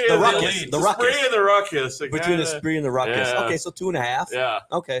Ruckus. The Spree and the Ruckus. Between the Spree and the Ruckus. Yeah. Okay, so 2.5. Yeah.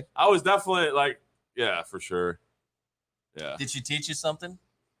 Okay. I was definitely like, yeah, for sure. Yeah. Did she teach you something?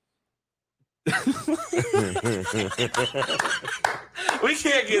 We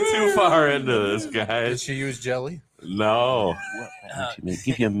can't get too far into this, guys. Did she use jelly? No.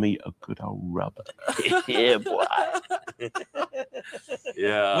 Give your meat a good old rub. Yeah, boy.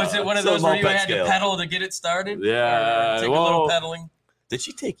 Yeah. Was it one of those where you had to pedal to get it started? Yeah. Take a little pedaling. Did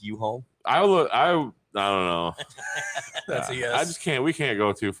she take you home? I don't know. That's a yes. I just can't. We can't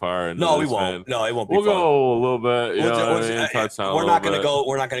go too far. Into No, this, we won't. Man. No, it won't be. We'll fun. go a little bit. We're not going to go.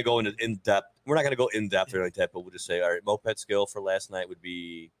 We're not going to go into in depth. We're not going to go in depth or like that. But we'll just say, all right, moped scale for last night would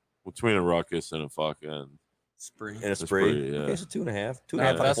be between a Ruckus and a fucking Spree. And a Spree. Yeah. Okay, so 2.5.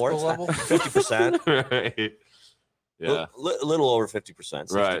 2.5 level. 50%. Right. Yeah. A little over 50%.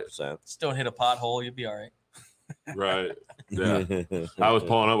 60%. Right. Just don't hit a pothole. You'll be all right. Right. Yeah. I was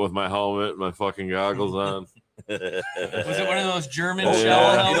pulling up with my helmet, my fucking goggles on. Was it one of those German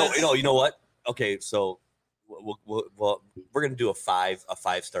shell helmets? You know what? Okay, so we're gonna do a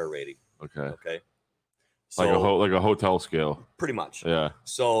 5-star rating. Okay. So, like a hotel scale. Pretty much. Yeah.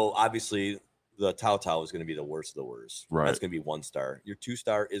 So obviously the Tao is going to be the worst of the worst. Right. That's going to be 1-star. Your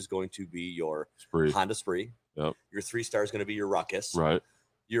 2-star is going to be your Spree. Honda Spree. Yep. Your 3-star is going to be your Ruckus. Right.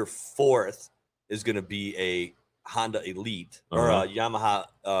 Your 4th is going to be a Honda Elite or a Yamaha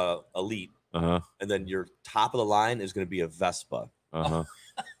Elite. And then your top of the line is going to be a Vespa. Because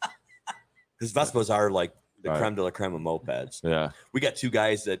Vespas are like the creme de la creme of mopeds. Yeah. We got 2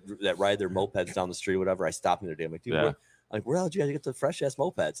 guys that ride their mopeds down the street or whatever. I stopped them the other day. I'm like, dude, where the hell did you guys get the fresh ass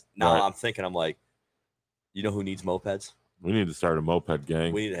mopeds? Now I'm thinking, I'm like, you know who needs mopeds? We need to start a moped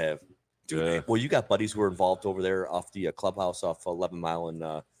gang. We need to have. Dude, well, you got buddies who are involved over there off the clubhouse off 11 Mile in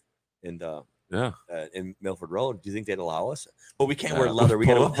Milford Road. Do you think they'd allow us? But we can't wear leather. We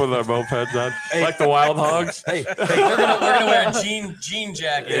pull up with our mopeds on, like the Wild Hogs. We're gonna wear jean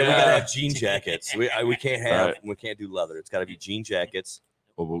jackets. Yeah, we gotta have jean jackets. We can't have. We can't do leather. It's got to be jean jackets.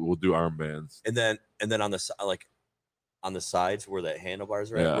 We'll do armbands. And then on the like, on the sides where the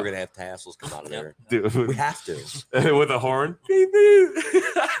handlebars are at, we're gonna have tassels come out of there. Dude. We have to. With a horn.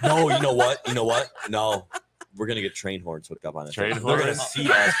 No, you know what? No. We're gonna get train horns hooked up on it. They're gonna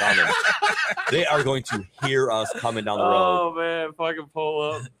see us coming. They are going to hear us coming down the road. Oh man, fucking pull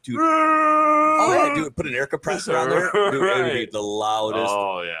up, dude. Oh yeah, dude. Put an air compressor on there. Dude, it would be the loudest.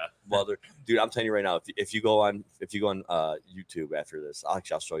 Oh yeah. Mother, dude. I'm telling you right now. If you go on YouTube after this, I'll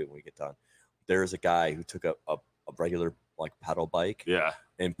show you when we get done. There's a guy who took a regular like pedal bike,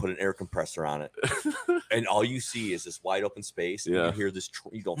 and put an air compressor on it, and all you see is this wide open space. And you hear this.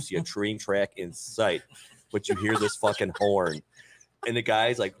 You don't see a train track in sight. But you hear this fucking horn, and the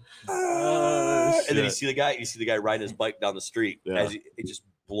guy's like, and then you see the guy riding his bike down the street as he just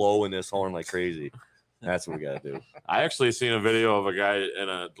blowing this horn like crazy. That's what we gotta do. I actually seen a video of a guy in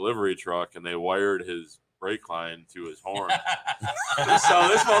a delivery truck, and they wired his brake line to his horn. So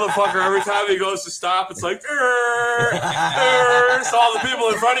this motherfucker, every time he goes to stop, it's like, so all the people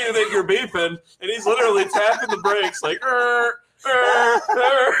in front of you think you're beeping, and he's literally tapping the brakes like, That's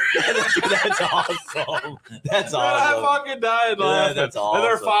awesome. That's awesome. I fucking died laughing. That's awesome. And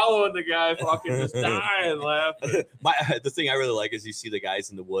they're following the guy, fucking just dying laughing. The thing I really like is you see the guys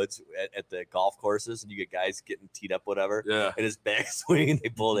in the woods at the golf courses, and you get guys getting teed up, whatever. Yeah. And his backswing, and they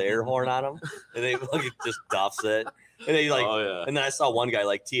pull the air horn on him, and they like just duffs it. And they like, and then I saw one guy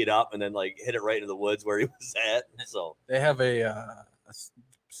like tee it up and then like hit it right into the woods where he was at. So they have a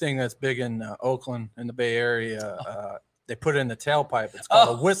thing that's big in Oakland in the Bay Area. They put it in the tailpipe. It's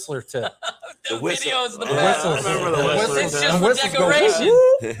called a whistler tip. The videos, the whistles. I remember the whistles. It's just for decoration.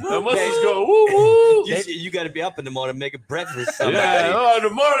 The whistles go woo woo. You got to be up in the morning making breakfast. In the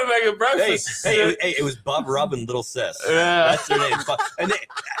morning making breakfast. Hey, it was Bob Rubb and Little Sis. Yeah, that's their name. And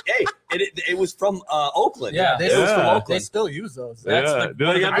it was from Oakland. Yeah, it was from Oakland. They still use those. Do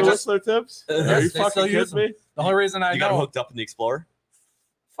they got the whistler tips? Are you fucking kidding me? The only reason I know. You got them hooked up in the Explorer?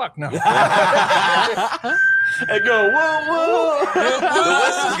 Fuck no. And go woo woo. The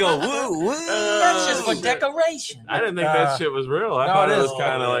whistles go woo woo. That's just for decoration. I didn't think that shit was real. I thought it was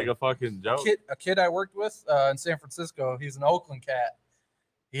kind of like a fucking joke. A kid I worked with in San Francisco, he's an Oakland cat.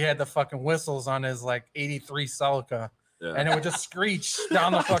 He had the fucking whistles on his like 83 Celica, and it would just screech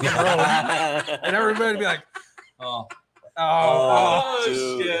down the fucking road, and everybody would be like, Oh,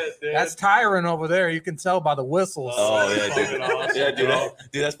 shit, dude. That's Tyron over there. You can tell by the whistles. Oh, yeah, dude. Awesome. Yeah, dude,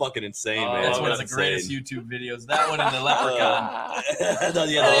 that's fucking insane, man. That's one of the greatest YouTube videos. That one and the leprechaun.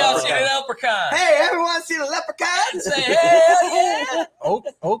 Y'all seen an leprechaun? Hey, everyone seen a leprechaun? Say, hell yeah.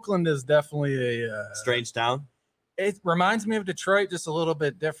 Oakland is definitely a strange town. It reminds me of Detroit, just a little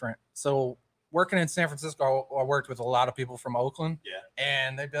bit different. So working in San Francisco, I worked with a lot of people from Oakland. Yeah.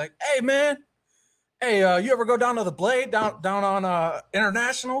 And they'd be like, hey, man. Hey, you ever go down to the Blade down on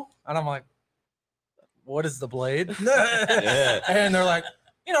International? And I'm like, what is the Blade? And they're like,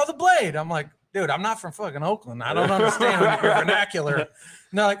 the Blade. I'm like, dude, I'm not from fucking Oakland. I don't understand your vernacular. And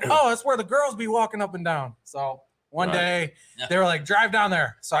they're like, oh, that's where the girls be walking up and down. So one day they were like, drive down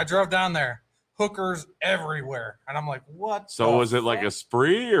there. So I drove down there. Hookers everywhere. And I'm like, what? So was it like a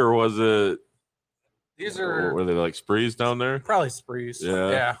spree or was it? Were they like sprees down there? Probably sprees.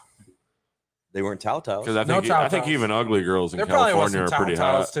 Yeah. They weren't Towtows. Because I think even ugly girls in California are pretty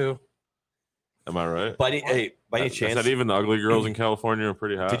hot too. Am I right? By any chance, that even the ugly girls in California are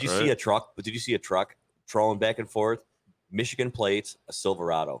pretty hot. Did you see a truck? Did you see a truck trolling back and forth? Michigan plates, a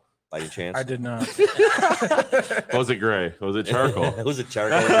Silverado. By any chance? I did not. Was it gray? Was it charcoal? It was a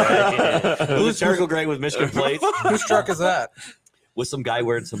charcoal gray. It was a charcoal gray with Michigan plates. Whose truck is that? With some guy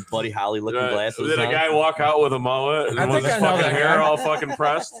wearing some Buddy Holly looking glasses. Did a guy walk out with a mullet and with his fucking hair all fucking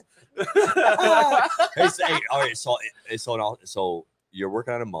pressed? All right. So you're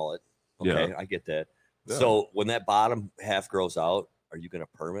working on a mullet. Okay, Yeah. I get that. Yeah. So when that bottom half grows out, are you gonna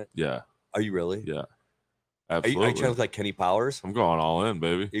perm it? Yeah. Are you really? Yeah. Are Absolutely. you trying to look like Kenny Powers? I'm going all in,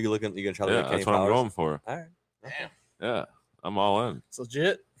 baby. You gonna try to look like Kenny That's what Powers? I'm going for. All right. Okay. Yeah. I'm all in. It's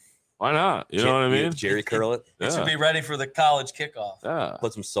legit. Why not? You know what I mean? Jerry curl it. It should be ready for the college kickoff. Yeah.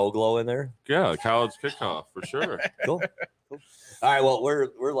 Put some Soul Glow in there. Yeah. College kickoff for sure. Cool. All right. Well,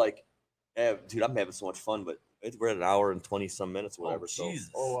 we're like, dude, I'm having so much fun, but we're at an hour and 20 some minutes, or whatever.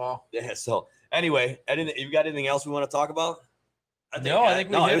 Oh wow. Yeah. So anyway, you got anything else we want to talk about? I think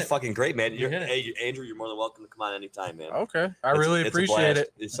we it hit was it. fucking great, man. Hey, Andrew, you're more than welcome to come on anytime, man. Okay, I really appreciate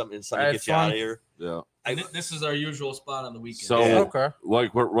it. It's something to get you out of here. Yeah. This is our usual spot on the weekend. So,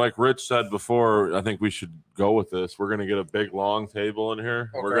 like Rich said before, I think we should go with this. We're gonna get a big long table in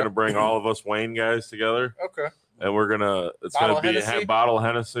here. Okay. We're gonna bring all of us Wayne guys together. Okay. And it's Bottle gonna be Hennessy? a bottle of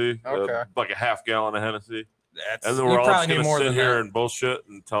Hennessy, Okay. like a half gallon of Hennessy. And then we're all just gonna sit here and bullshit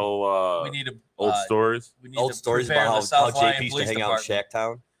and tell we need old stories. We need old to stories prepare about the how South JP Lyon used to Police hang out in Department.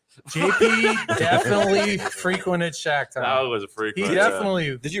 Shacktown. JP definitely frequented Shacktown. That was a freak. He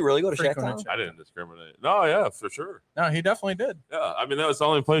definitely. Did you really go to frequented Shacktown? I didn't discriminate. No, yeah, for sure. No, he definitely did. Yeah, I mean that was the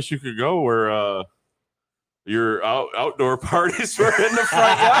only place you could go where your outdoor parties were in the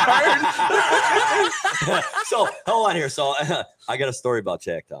front yard. So hold on here. So I got a story about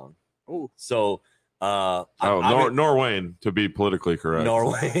Shacktown. Ooh. So Norwayne, to be politically correct.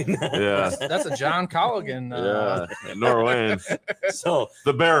 Norwayne. Yeah. That's a John Colligan. Yeah, Norwayne. So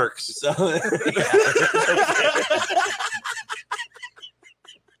the barracks. So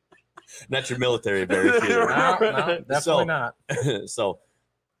not your military barracks. No, definitely not. So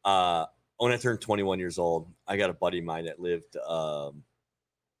when I turned 21 years old, I got a buddy of mine that lived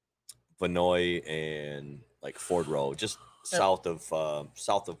Vinoy and like Ford Road, just south of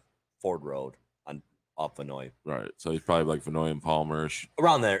Ford Road off Vinoy. Right. So he's probably like Vinoy and Palmer.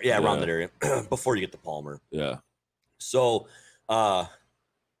 Around there. Yeah, around that area. Before you get to Palmer. Yeah. So I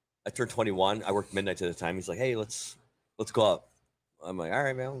turned 21. I worked midnight at the time. He's like, hey, let's go out. I'm like, all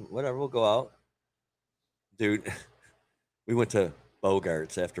right, man, whatever, we'll go out. Dude, we went to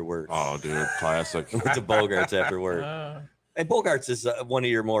Bogart's after work. Oh, dude, classic. We went to Bogart's after work. And Bogart's is one of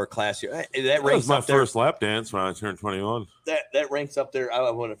your more classy. That was my first lap dance when I turned 21. That ranks up there. I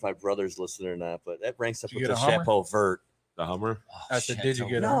wonder if my brother's listening or not, but that ranks up with the Chapeau Vert. The Hummer? I said, did you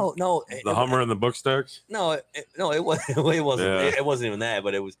get no? The Hummer and the book stacks? No, it wasn't. Yeah. It wasn't even that,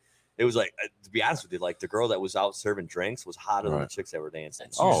 but it was like, to be honest with you, like the girl that was out serving drinks was hotter than the chicks that were dancing.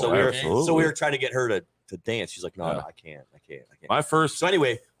 Oh, so absolutely. we were trying to get her to dance. She's like, no, I can't. My first. So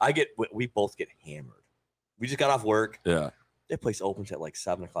anyway, we both get hammered. We just got off work. Yeah. That place opens at like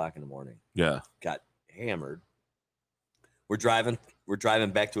 7:00 in the morning. Yeah. Got hammered. We're driving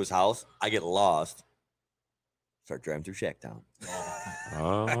back to his house. I get lost. Start driving through Shacktown.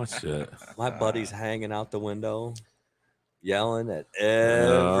 Oh shit. My buddy's hanging out the window, yelling at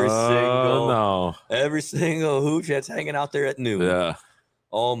every single hooch that's hanging out there at noon. Yeah.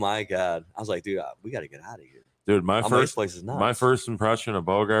 Oh my God. I was like, dude, we got to get out of here. Dude, my first impression of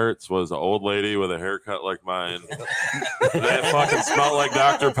Bogart's was an old lady with a haircut like mine that fucking smelled like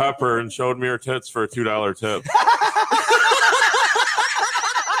Dr. Pepper and showed me her tits for a $2 tip.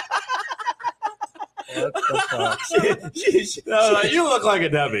 What the fuck? You look like a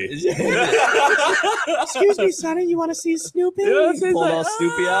Debbie. Excuse me, Sonny, you want to see Snoopy? Yeah, pulled all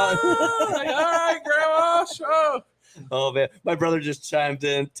Snoopy out. Like, all right, Grandma, show. Oh man, my brother just chimed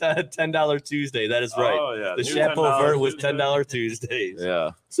in. $10 Tuesday. That is right. Oh yeah, the Chapeau Vert was $10 Tuesdays. Yeah.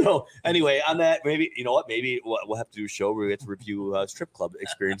 So anyway, on that, maybe you know what? Maybe we'll have to do a show where we get to review strip club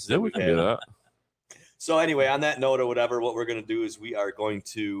experiences. Yeah, we can do that. So anyway, on that note or whatever, what we're gonna do is we are going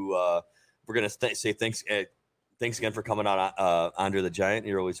to say thanks again for coming on Andre the Giant.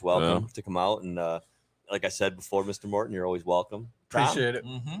 You're always welcome to come out, and like I said before, Mr. Morton, you're always welcome. Tom, appreciate it.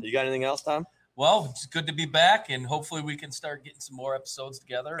 Mm-hmm. You got anything else, Tom? Well, it's good to be back, and hopefully we can start getting some more episodes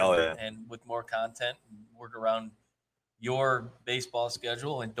together and with more content and work around your baseball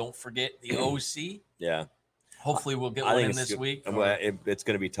schedule. And don't forget the OC. Yeah. Hopefully we'll get one in this week. It's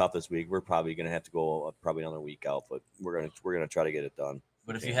going to be tough this week. We're probably going to have to go probably another week out, but we're going to try to get it done.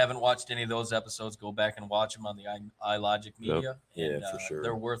 But if you haven't watched any of those episodes, go back and watch them on the iLogic Media. Yep. Yeah, for sure.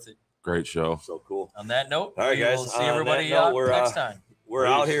 They're worth it. Great show. So cool. On that note, all right, guys. We'll see everybody next time. We're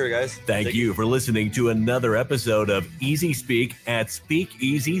out here, guys. Thank you for listening to another episode of Easy Speak at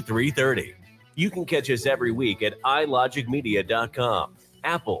Speakeasy 330. You can catch us every week at ilogicmedia.com,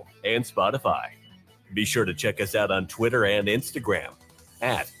 Apple, and Spotify. Be sure to check us out on Twitter and Instagram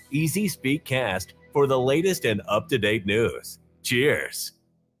at Easy Speak Cast for the latest and up-to-date news. Cheers.